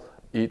call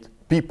it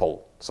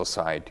people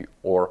society,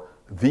 or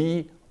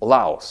the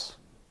Laos,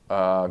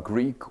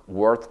 Greek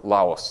word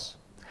Laos.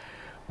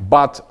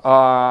 But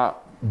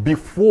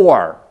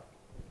before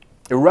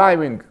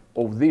arriving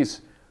of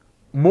this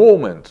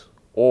moment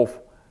of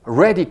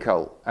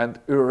radical and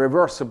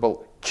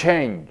irreversible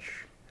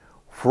change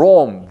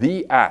from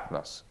the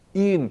ethnos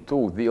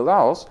into the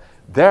Laos,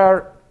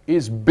 there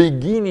is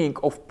beginning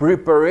of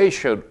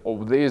preparation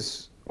of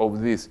this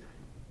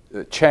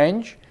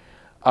change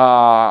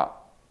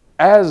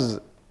as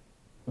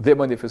the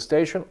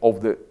manifestation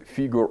of the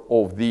figure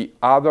of the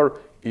other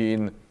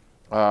in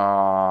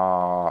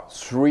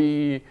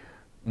three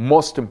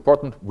most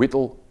important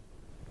vital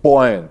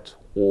points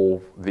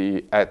of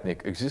the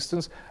ethnic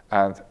existence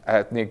and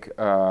ethnic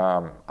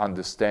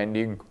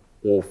understanding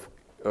of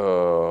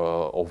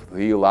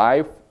the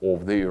life,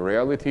 of the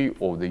reality,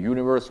 of the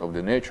universe, of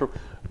the nature,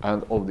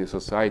 and of the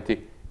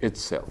society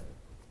itself.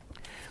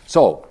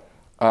 So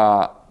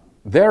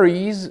there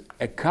is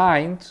a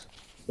kind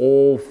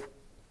of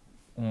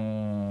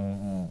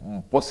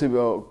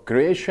possible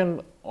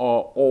creation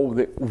of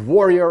the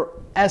warrior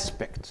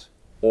aspect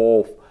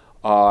of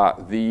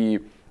the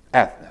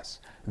ethnos.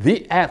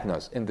 The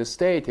ethnos in the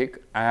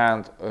static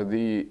and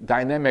the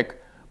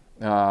dynamic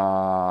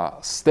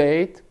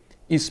state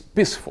is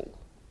peaceful.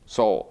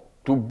 So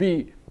to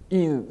be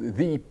in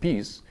the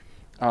peace,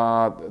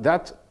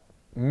 that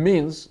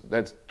means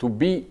that to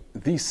be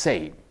the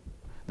same.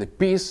 The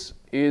peace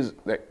is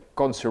the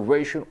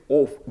conservation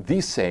of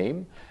the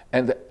same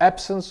and the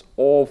absence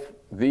of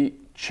the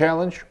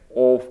challenge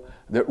of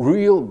the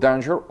real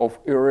danger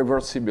of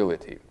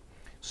irreversibility.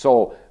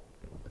 So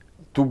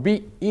to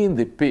be in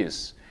the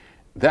peace,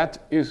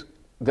 that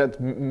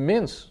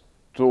means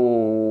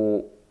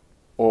to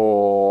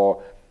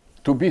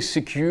be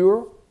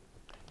secure,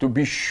 to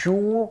be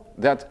sure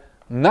that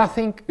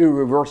nothing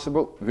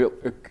irreversible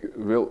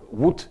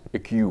would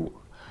occur.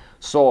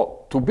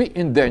 So to be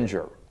in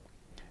danger,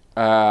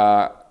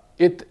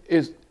 it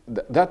is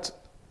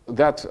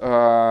that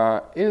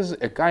is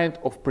a kind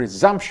of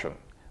presumption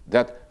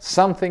that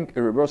something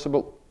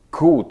irreversible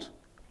could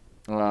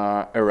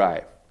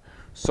arrive.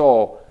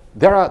 So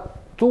there are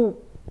two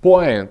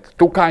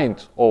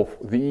kinds of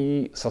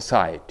the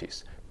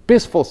societies.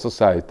 Peaceful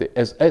society,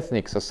 as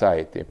ethnic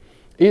society,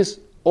 is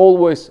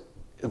always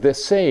the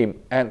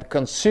same and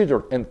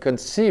considered and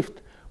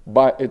conceived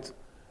by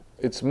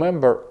its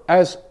member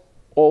as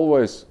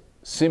always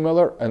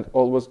similar and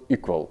always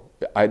equal,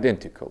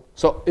 identical.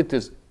 So it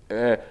is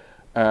a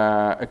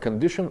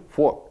condition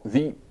for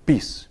the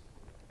peace.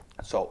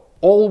 So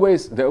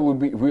always there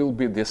will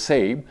be the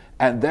same,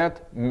 and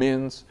that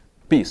means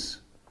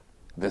peace.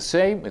 The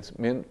same, it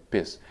means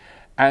peace.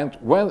 And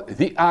when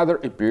the other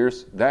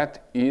appears,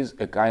 that is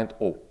a kind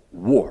of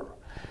war.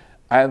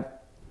 And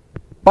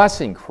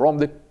passing from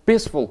the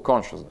peaceful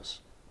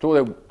consciousness to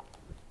the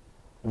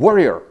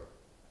warrior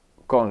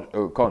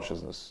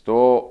consciousness,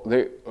 to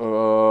the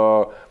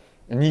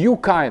new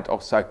kind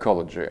of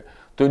psychology,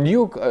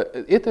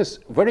 it is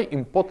very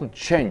important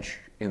change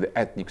in the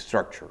ethnic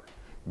structure,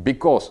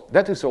 because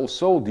that is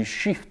also the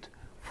shift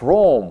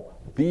from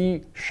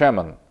the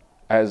shaman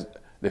as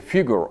the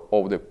figure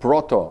of the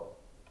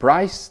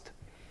proto-priest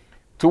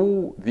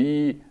to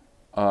the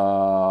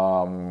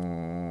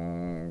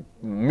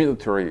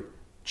military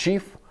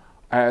chief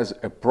as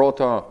a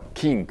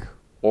proto-king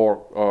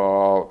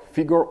or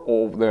figure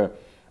of the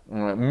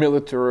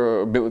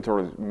military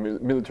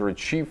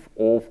chief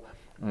of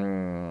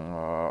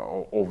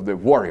the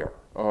warrior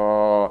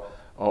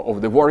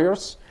of the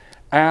warriors,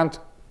 and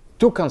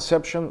two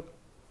conceptions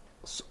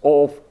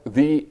of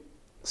the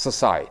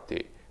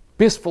society.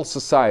 Peaceful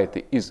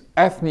society is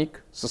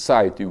ethnic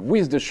society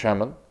with the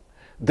shaman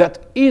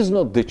that is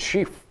not the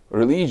chief,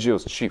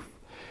 religious chief.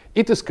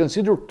 It is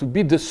considered to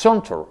be the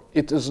center.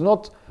 It is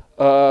not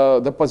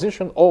the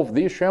position of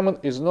the shaman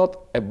is not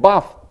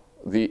above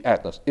the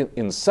ethnos,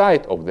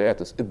 inside of the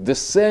ethnos. It's the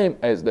same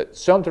as the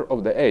center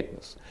of the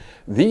ethnos.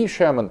 The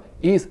shaman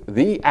is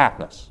the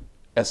ethnos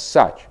as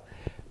such.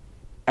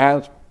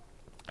 And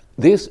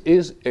this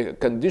is a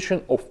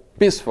condition of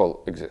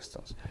peaceful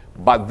existence.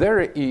 But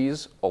there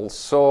is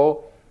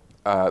also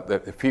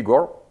the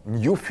figure,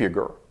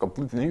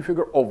 completely new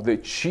figure of the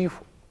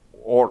chief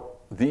or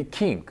the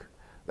king.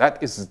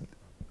 That is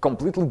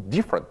completely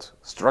different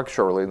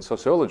structurally and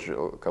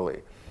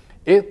sociologically.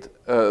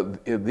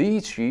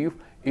 The chief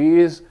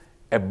is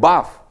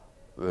above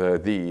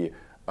the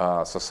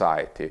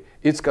society.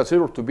 It's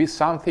considered to be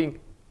something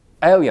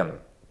alien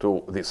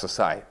to the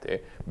society,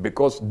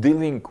 because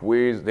dealing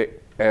with the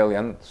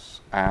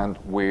aliens and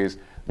with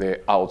the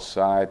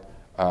outside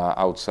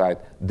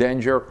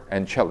danger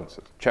and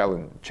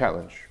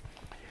challenge.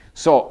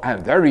 So,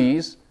 and there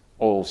is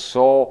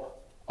also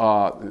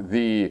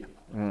the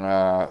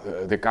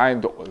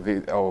kind of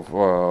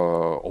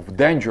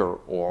danger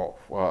or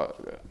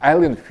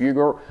alien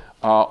figure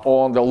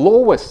on the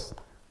lowest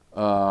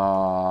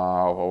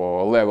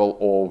level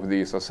of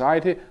the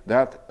society,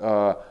 that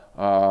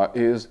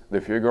is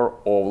the figure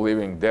of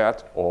living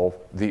death of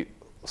the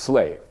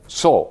slave.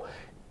 So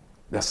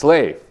the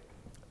slave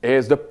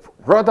is the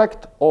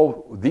product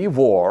of the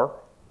war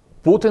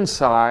put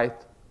inside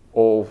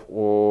of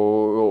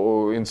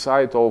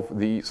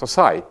the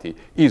society,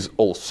 is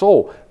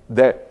also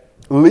the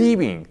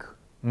living,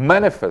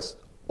 manifest,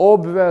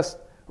 obvious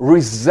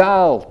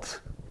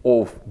result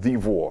of the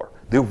war.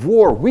 The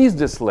war with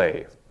the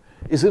slave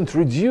is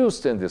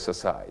introduced in the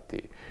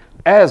society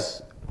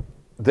as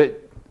the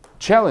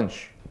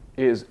challenge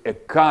is a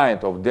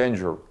kind of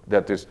danger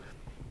that is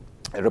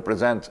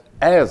represent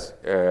as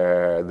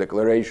a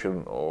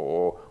declaration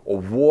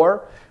of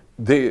war.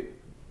 The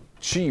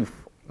chief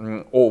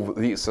of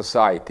the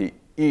society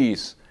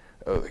is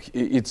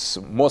its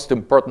most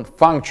important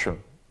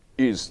function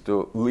is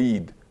to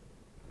lead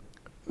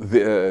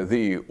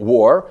the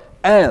war,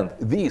 and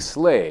the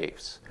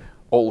slaves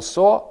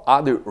also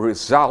are the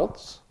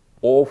results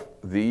of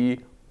the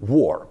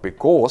war,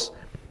 because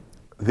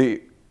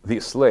the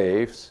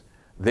slaves,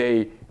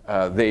 their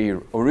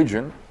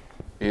origin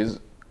is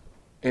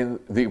in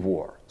the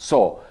war.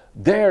 So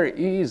there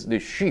is the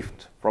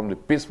shift from the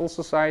peaceful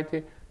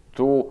society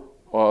to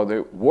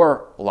the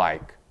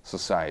warlike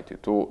society,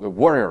 to the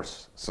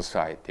warriors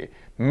society,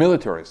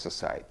 military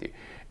society.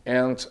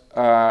 And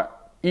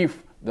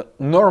if the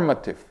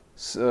normative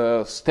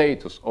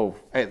status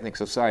of ethnic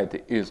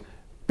society is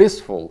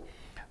peaceful,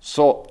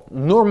 So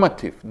new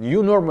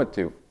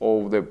normative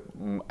of the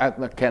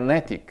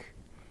ethnokinetic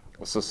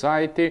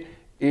society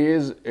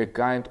is a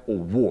kind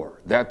of war.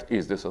 That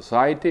is the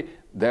society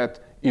that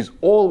is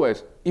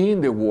always in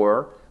the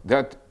war,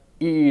 that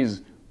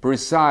is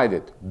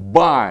presided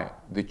by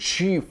the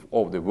chief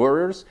of the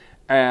warriors,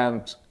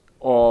 and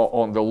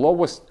on the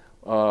lowest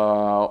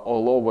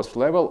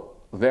level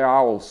there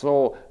are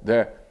also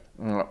the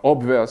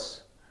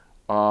obvious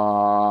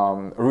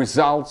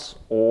results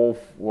of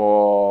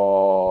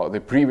the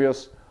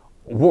previous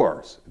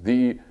wars,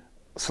 the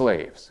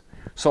slaves.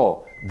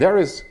 So there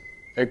is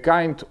a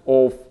kind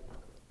of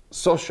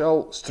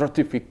social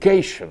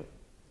stratification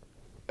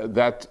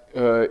that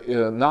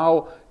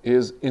now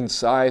is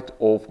inside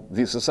of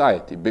the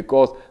society,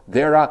 because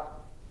there are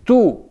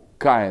two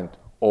kinds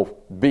of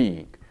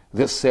being,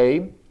 the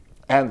same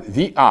and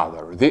the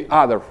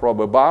other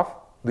from above,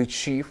 the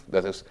chief,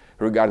 that is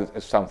regarded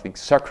as something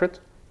sacred,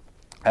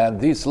 and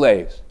these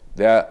slaves,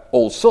 they are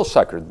also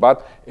sacred,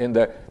 but in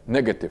the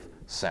negative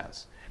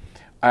sense.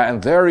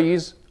 And there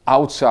is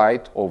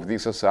outside of the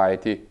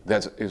society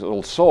that is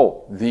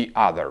also the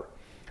other.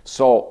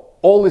 So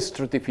all is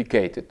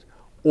stratificated,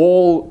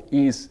 all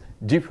is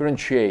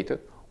differentiated,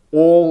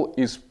 all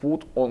is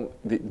put on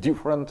the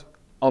different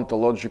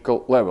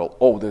ontological level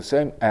of the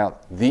same and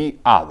the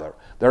other.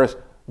 There is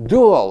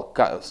dual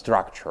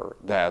structure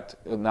that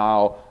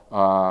now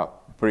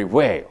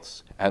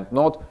prevails, and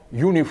not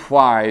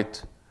unified,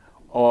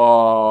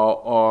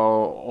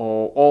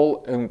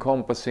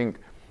 all-encompassing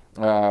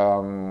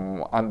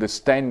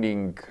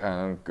understanding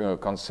and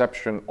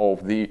conception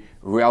of the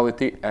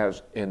reality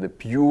as in the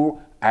pure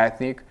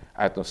ethnic,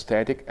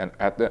 ethnostatic, and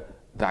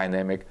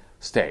ethnodynamic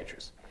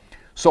stages.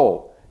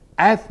 So,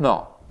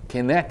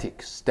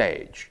 ethnokinetic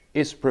stage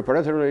is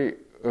preparatory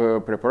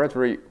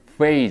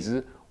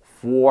phase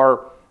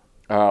for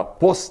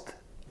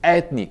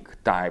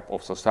post-ethnic type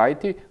of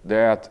society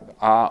that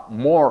are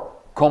more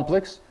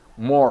complex,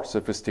 more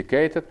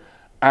sophisticated,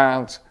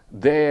 and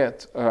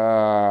that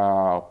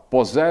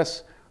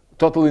possess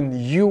totally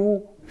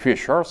new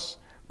features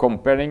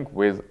comparing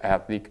with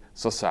ethnic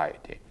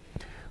society.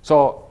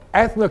 So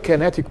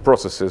ethnokinetic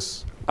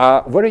processes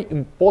are very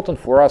important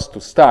for us to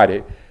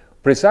study,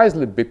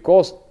 precisely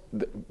because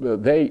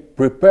they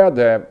prepare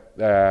the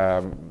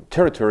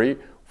territory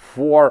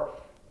for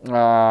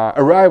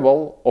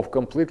arrival of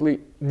completely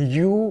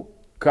new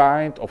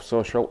kind of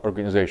social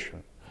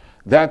organization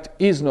that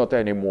is not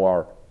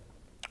anymore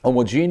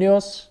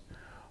homogeneous,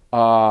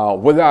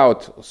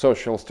 without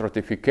social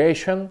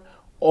stratification,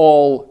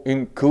 all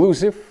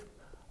inclusive,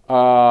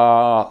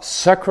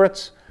 sacred,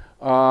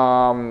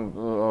 in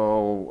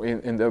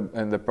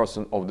the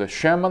person of the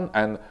shaman,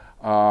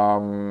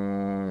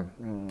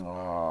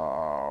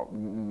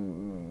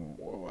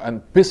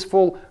 and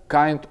peaceful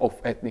kind of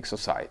ethnic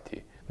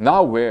society.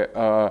 Now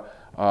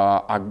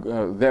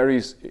there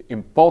is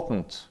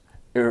important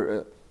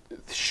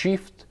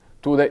shift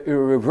to the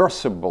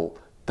irreversible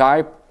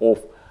type of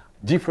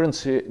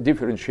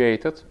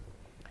differentiated,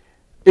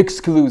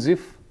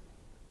 exclusive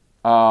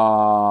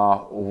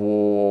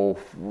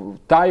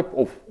type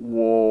of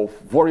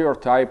warrior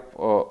type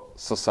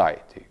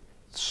society.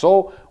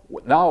 So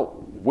now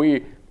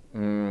we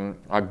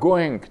are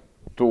going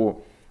to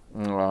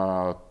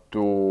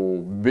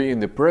be in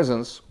the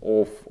presence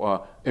of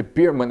a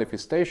peer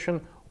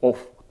manifestation of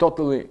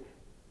totally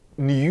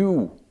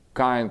new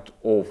kind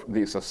of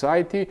the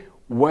society,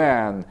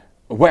 where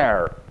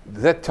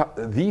the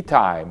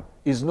time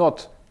is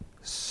not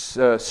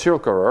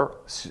circular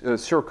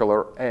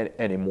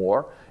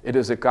anymore. It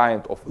is a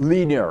kind of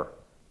linear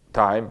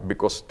time,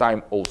 because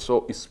time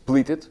also is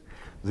splitted.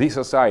 The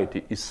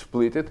society is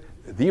splitted.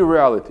 The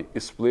reality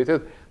is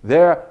splitted.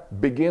 There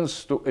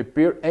begins to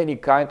appear any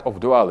kind of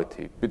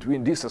duality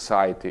between this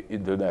society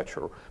and the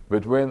nature,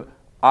 between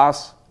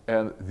us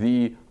and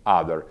the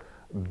other,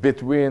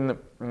 between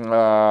the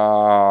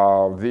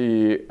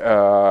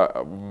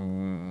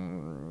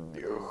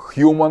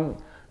human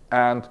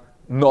and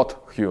not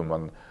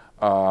human,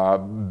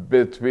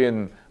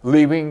 between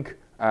living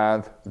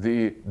and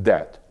the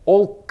dead.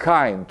 All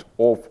kind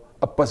of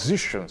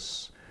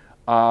oppositions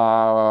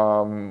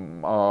have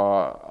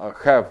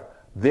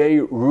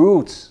their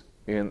roots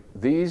in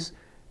this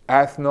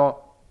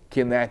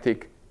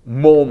ethnokinetic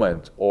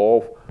moment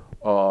of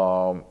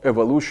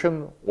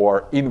evolution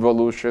or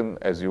involution,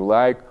 as you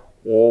like,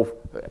 of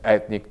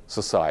ethnic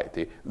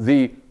society.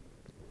 The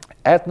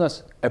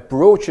ethnos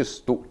approaches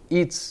to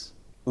its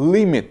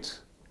limit,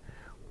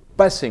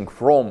 passing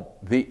from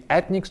the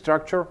ethnic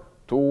structure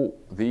to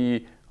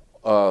the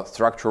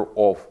structure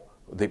of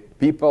the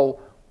people,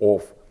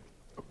 of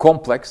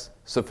complex,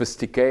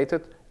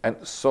 sophisticated, and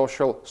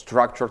social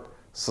structured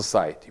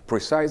society,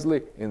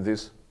 precisely in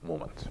this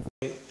moment.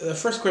 The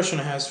first question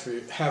I have for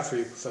you,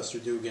 Professor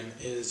Dugin,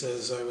 is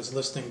as I was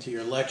listening to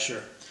your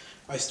lecture,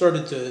 I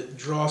started to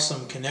draw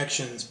some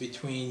connections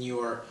between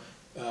your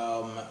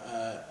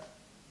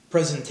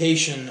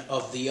presentation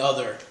of the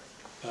other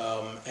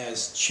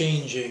as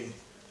changing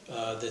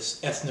this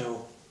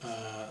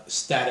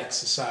ethnostatic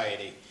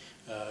society,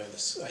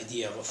 this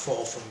idea of a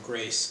fall from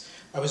grace.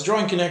 I was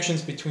drawing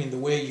connections between the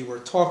way you were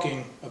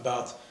talking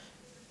about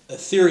a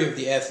theory of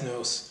the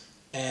ethnos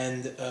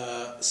and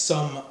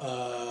some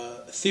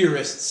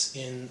theorists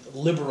in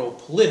liberal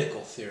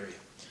political theory.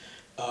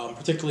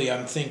 Particularly,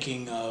 I'm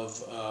thinking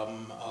of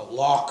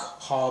Locke,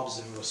 Hobbes,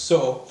 and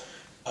Rousseau,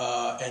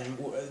 and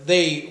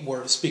they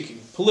were speaking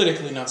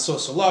politically, not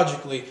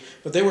sociologically,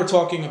 but they were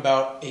talking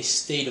about a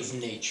state of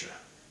nature,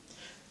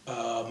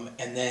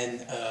 and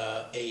then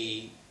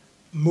a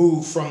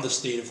move from the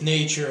state of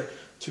nature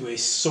to a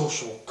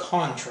social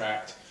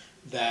contract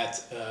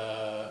that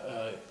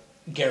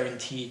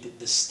guaranteed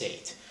the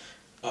state.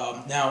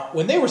 Now,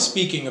 when they were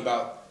speaking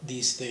about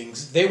these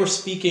things, they were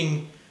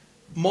speaking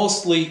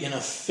mostly in a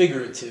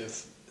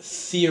figurative,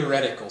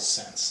 theoretical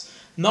sense.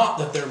 Not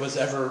that there was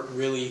ever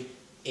really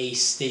a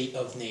state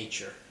of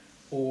nature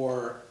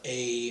or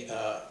a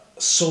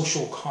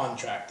social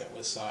contract that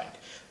was signed,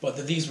 but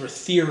that these were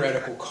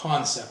theoretical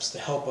concepts to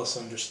help us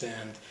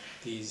understand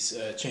these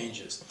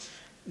changes.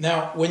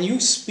 Now, when you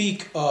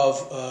speak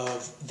of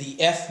the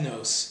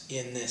ethnos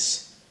in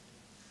this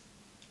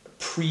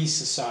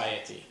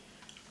pre-society,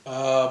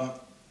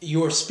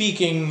 you're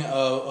speaking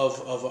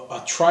of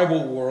a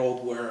tribal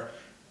world where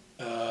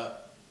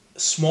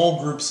small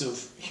groups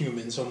of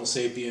humans, Homo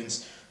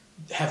sapiens,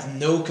 have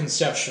no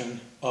conception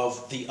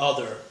of the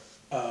other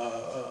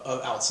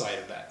outside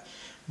of that.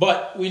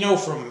 But we know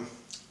from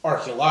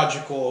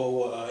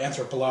archaeological,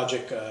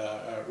 anthropologic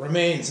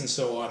remains and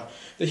so on,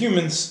 that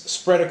humans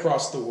spread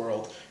across the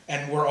world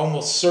and were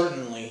almost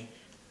certainly,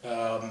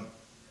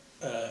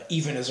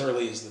 even as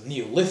early as the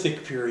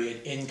Neolithic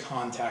period, in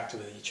contact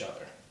with each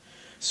other.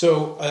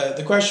 So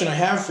the question I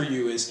have for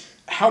you is,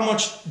 how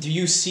much do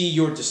you see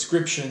your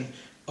description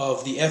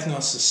of the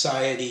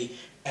ethno-society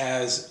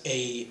as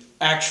a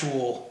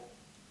actual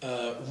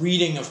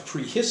reading of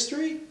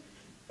prehistory,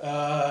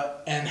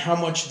 and how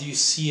much do you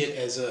see it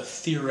as a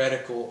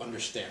theoretical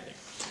understanding?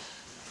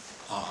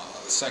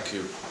 Thank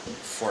you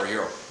for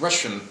your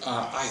question.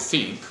 I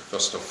think,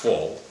 first of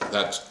all,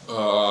 that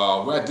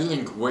we are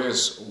dealing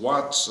with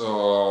what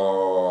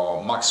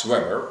Max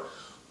Weber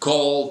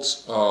called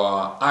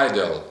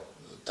ideal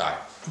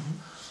type. Mm-hmm.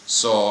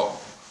 So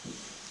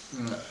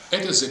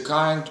it is a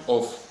kind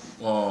of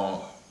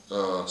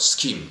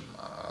scheme.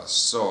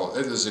 So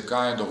it is a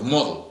kind of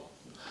model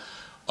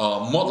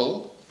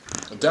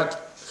that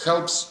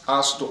helps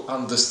us to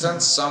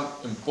understand some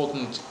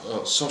important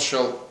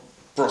social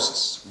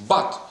process.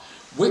 But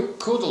we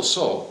could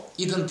also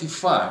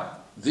identify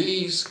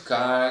these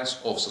kinds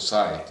of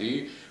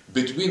society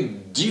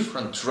between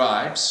different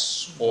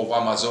tribes of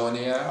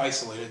Amazonia.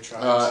 Isolated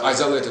tribes.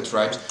 Isolated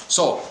tribes.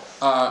 So,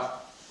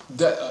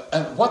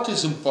 and what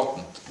is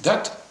important?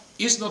 That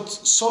is not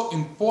so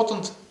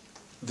important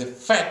the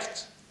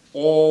fact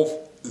of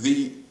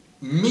the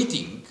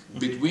meeting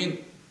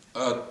between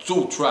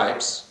two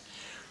tribes,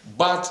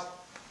 but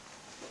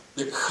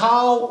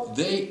how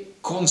they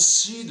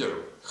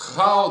consider,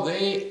 how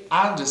they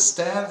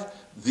understand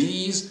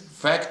this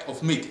fact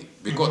of meeting.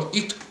 Because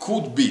it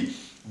could be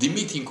the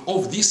meeting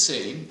of the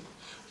same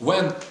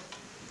when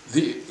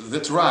the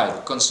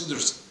tribe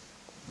considers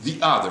the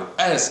other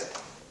as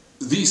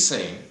the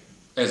same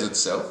as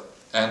itself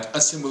and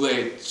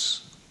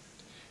assimilates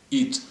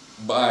it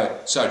by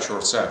such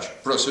or such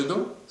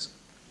procedure.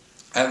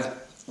 And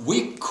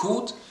we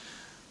could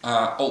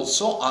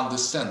also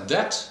understand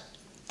that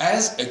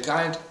as a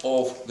kind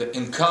of the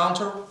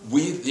encounter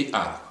with the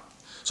other.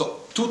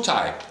 So two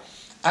types.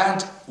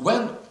 And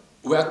when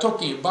we are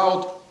talking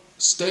about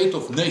state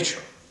of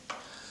nature,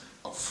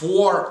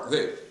 for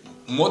the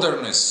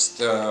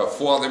modernist,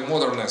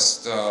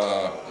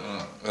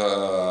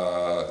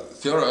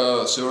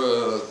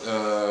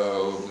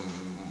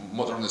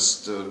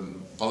 modernist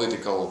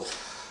political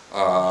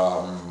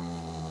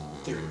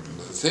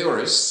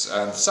theorists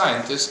and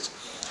scientists,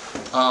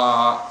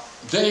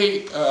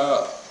 they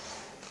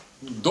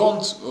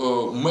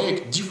don't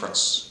make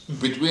difference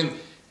between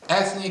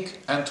ethnic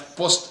and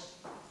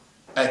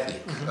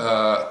post-ethnic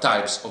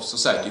types of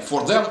society.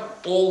 For them,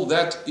 all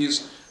that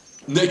is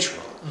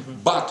natural.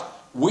 But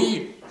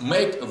we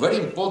make a very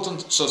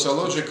important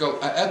sociological,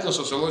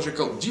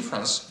 ethno-sociological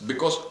difference,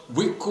 because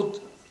we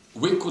could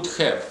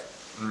have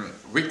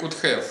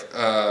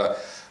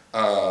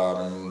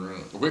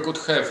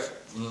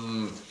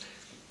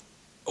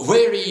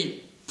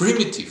very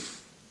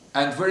primitive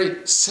and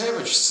very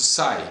savage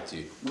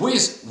society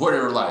with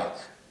warrior-like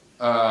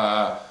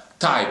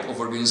type of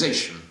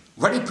organization,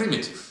 very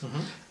primitive,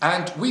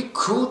 and we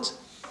could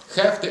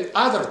have the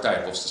other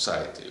type of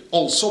society,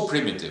 also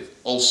primitive,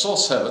 also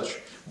savage,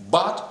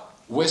 but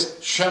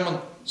with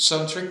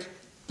shaman-centric,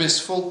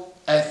 peaceful,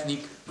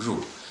 ethnic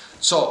group.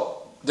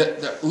 So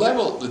the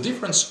level, the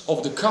difference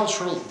of the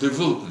cultural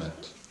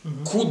development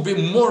could be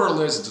more or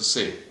less the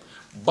same,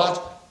 but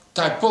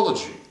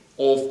typology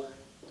of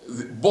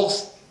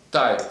both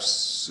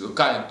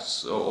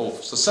kinds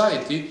of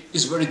society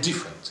is very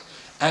different.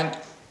 And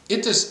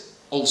it is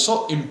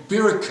also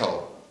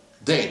empirical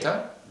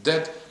data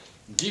that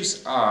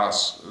gives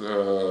us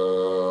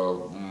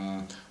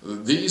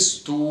these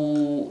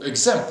two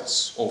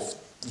examples of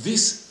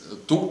these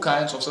two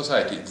kinds of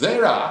society.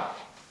 There are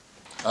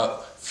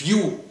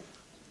few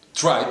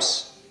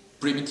tribes,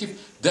 primitive,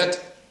 that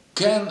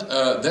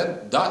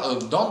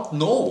don't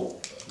know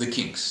the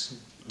kings,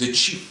 the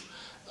chief,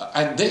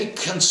 and they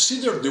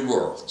consider the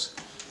world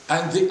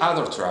and the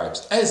other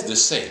tribes as the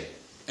same,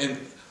 and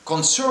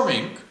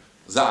conserving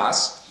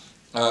thus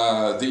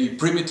the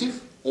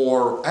primitive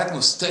or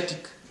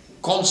ethnostatic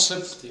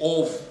concept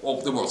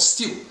of the world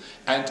still.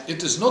 And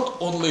it is not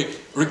only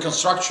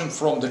reconstruction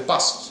from the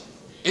past,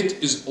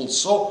 it is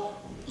also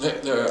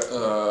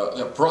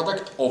the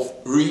product of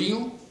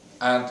real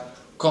and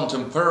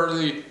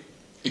contemporary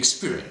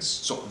experience.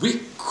 So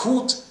we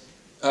could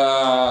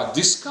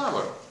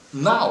discover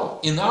now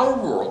in our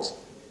world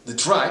the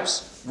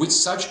tribes with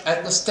such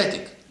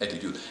ethnostatic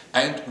attitude,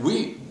 and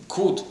we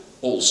could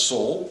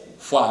also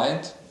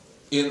find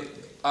in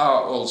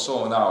our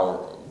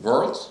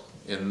world,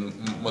 in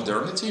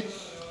modernity,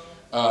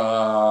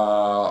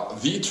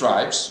 the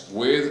tribes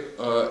with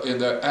in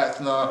the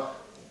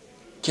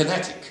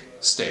ethnokinetic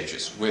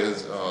stages,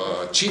 with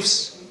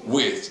chiefs,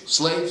 with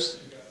slaves,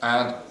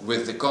 and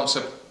with the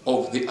concept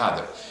of the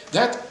other.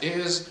 That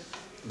is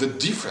the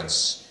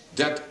difference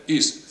that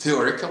is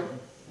theoretical,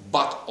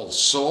 but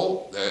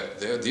also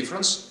the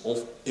difference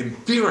of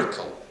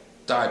empirical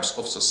types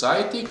of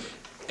society,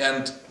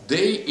 and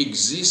they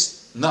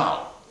exist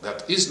now.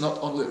 That is not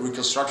only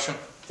reconstruction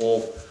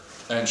of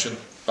ancient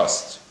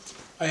past.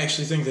 I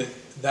actually think that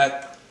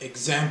that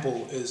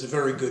example is a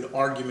very good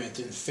argument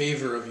in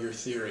favor of your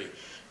theory.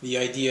 The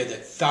idea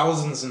that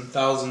thousands and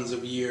thousands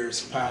of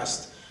years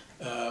passed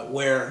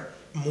where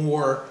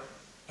more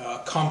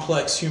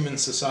complex human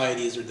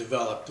societies are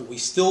developed, we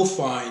still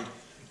find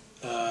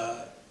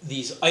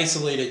these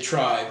isolated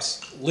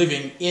tribes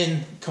living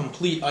in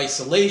complete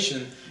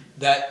isolation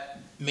that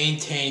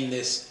maintain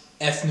this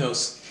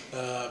ethnos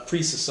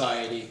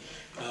pre-society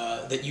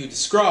that you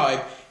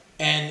describe,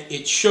 and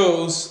it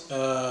shows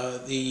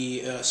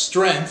the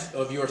strength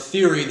of your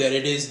theory that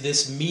it is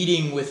this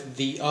meeting with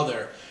the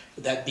other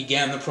that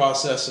began the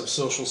process of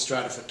social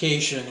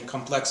stratification and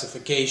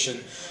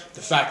complexification,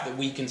 the fact that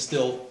we can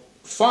still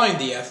find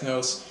the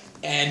ethnos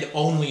and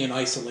only in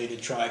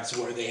isolated tribes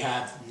where they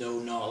have no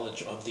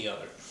knowledge of the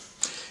other.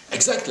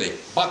 Exactly,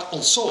 but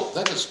also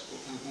that is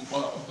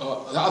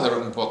the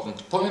other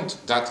important point,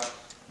 that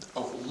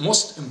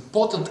most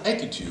important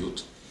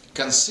attitude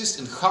consists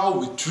in how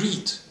we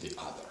treat the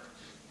other.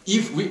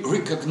 If we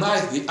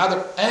recognize the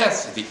other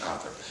as the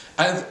other,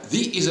 and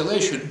the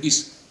isolation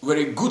is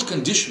very good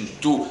condition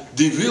to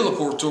develop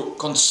or to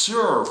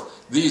conserve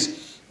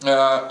this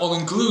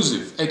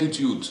all-inclusive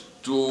attitude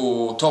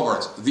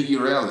towards the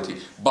reality,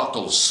 but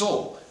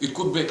also it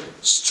could be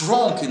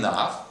strong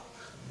enough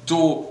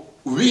to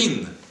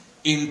win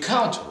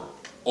encounter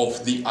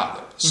of the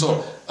other.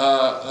 So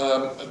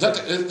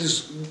that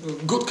is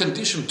good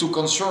condition to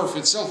conserve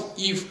itself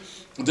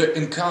if the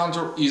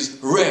encounter is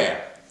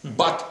rare,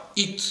 but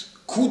it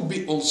could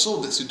be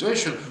also the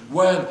situation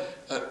when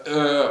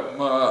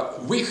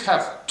we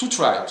have two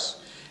tribes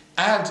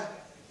and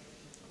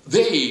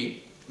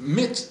they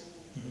meet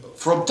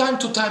from time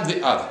to time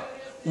the other.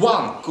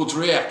 One could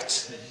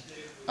react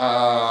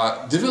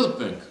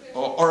developing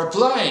or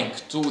applying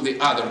to the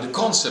other the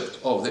concept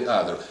of the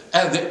other,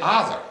 and the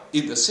other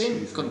in the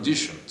same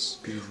conditions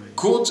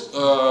could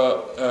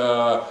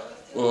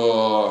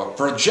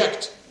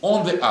project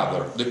on the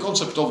other the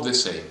concept of the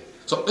same.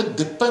 So it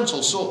depends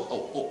also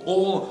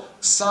on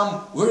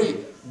some very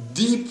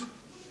deep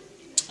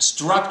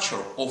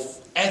structure of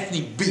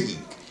ethnic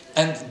being,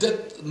 and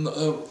that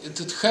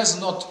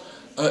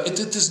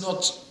it is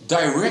not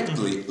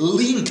directly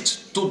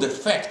linked to the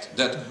fact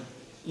that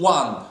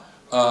one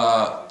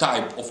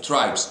type of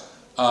tribes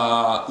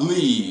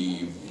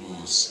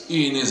lives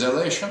in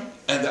isolation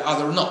and the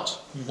other not.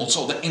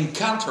 Also, the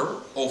encounter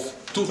of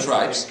two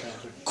tribes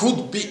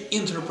could be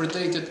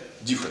interpreted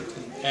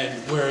differently. And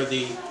where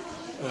the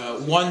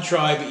one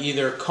tribe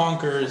either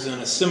conquers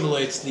and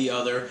assimilates the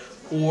other,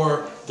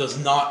 or does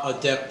not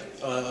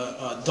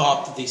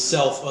adopt the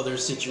self-other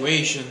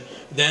situation,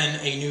 then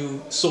a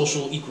new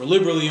social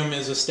equilibrium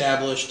is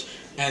established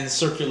and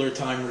circular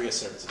time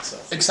reasserts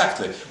itself.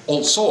 Exactly.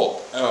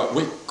 Also,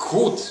 we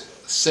could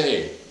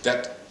say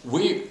that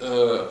we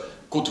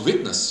could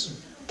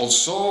witness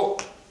also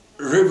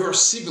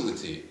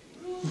reversibility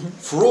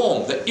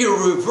from the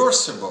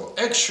irreversible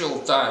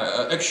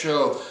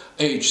actual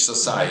age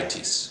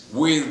societies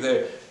with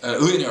the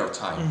linear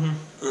time,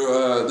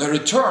 the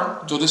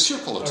return to the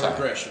circular time,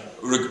 Regression.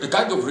 A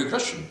kind of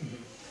regression.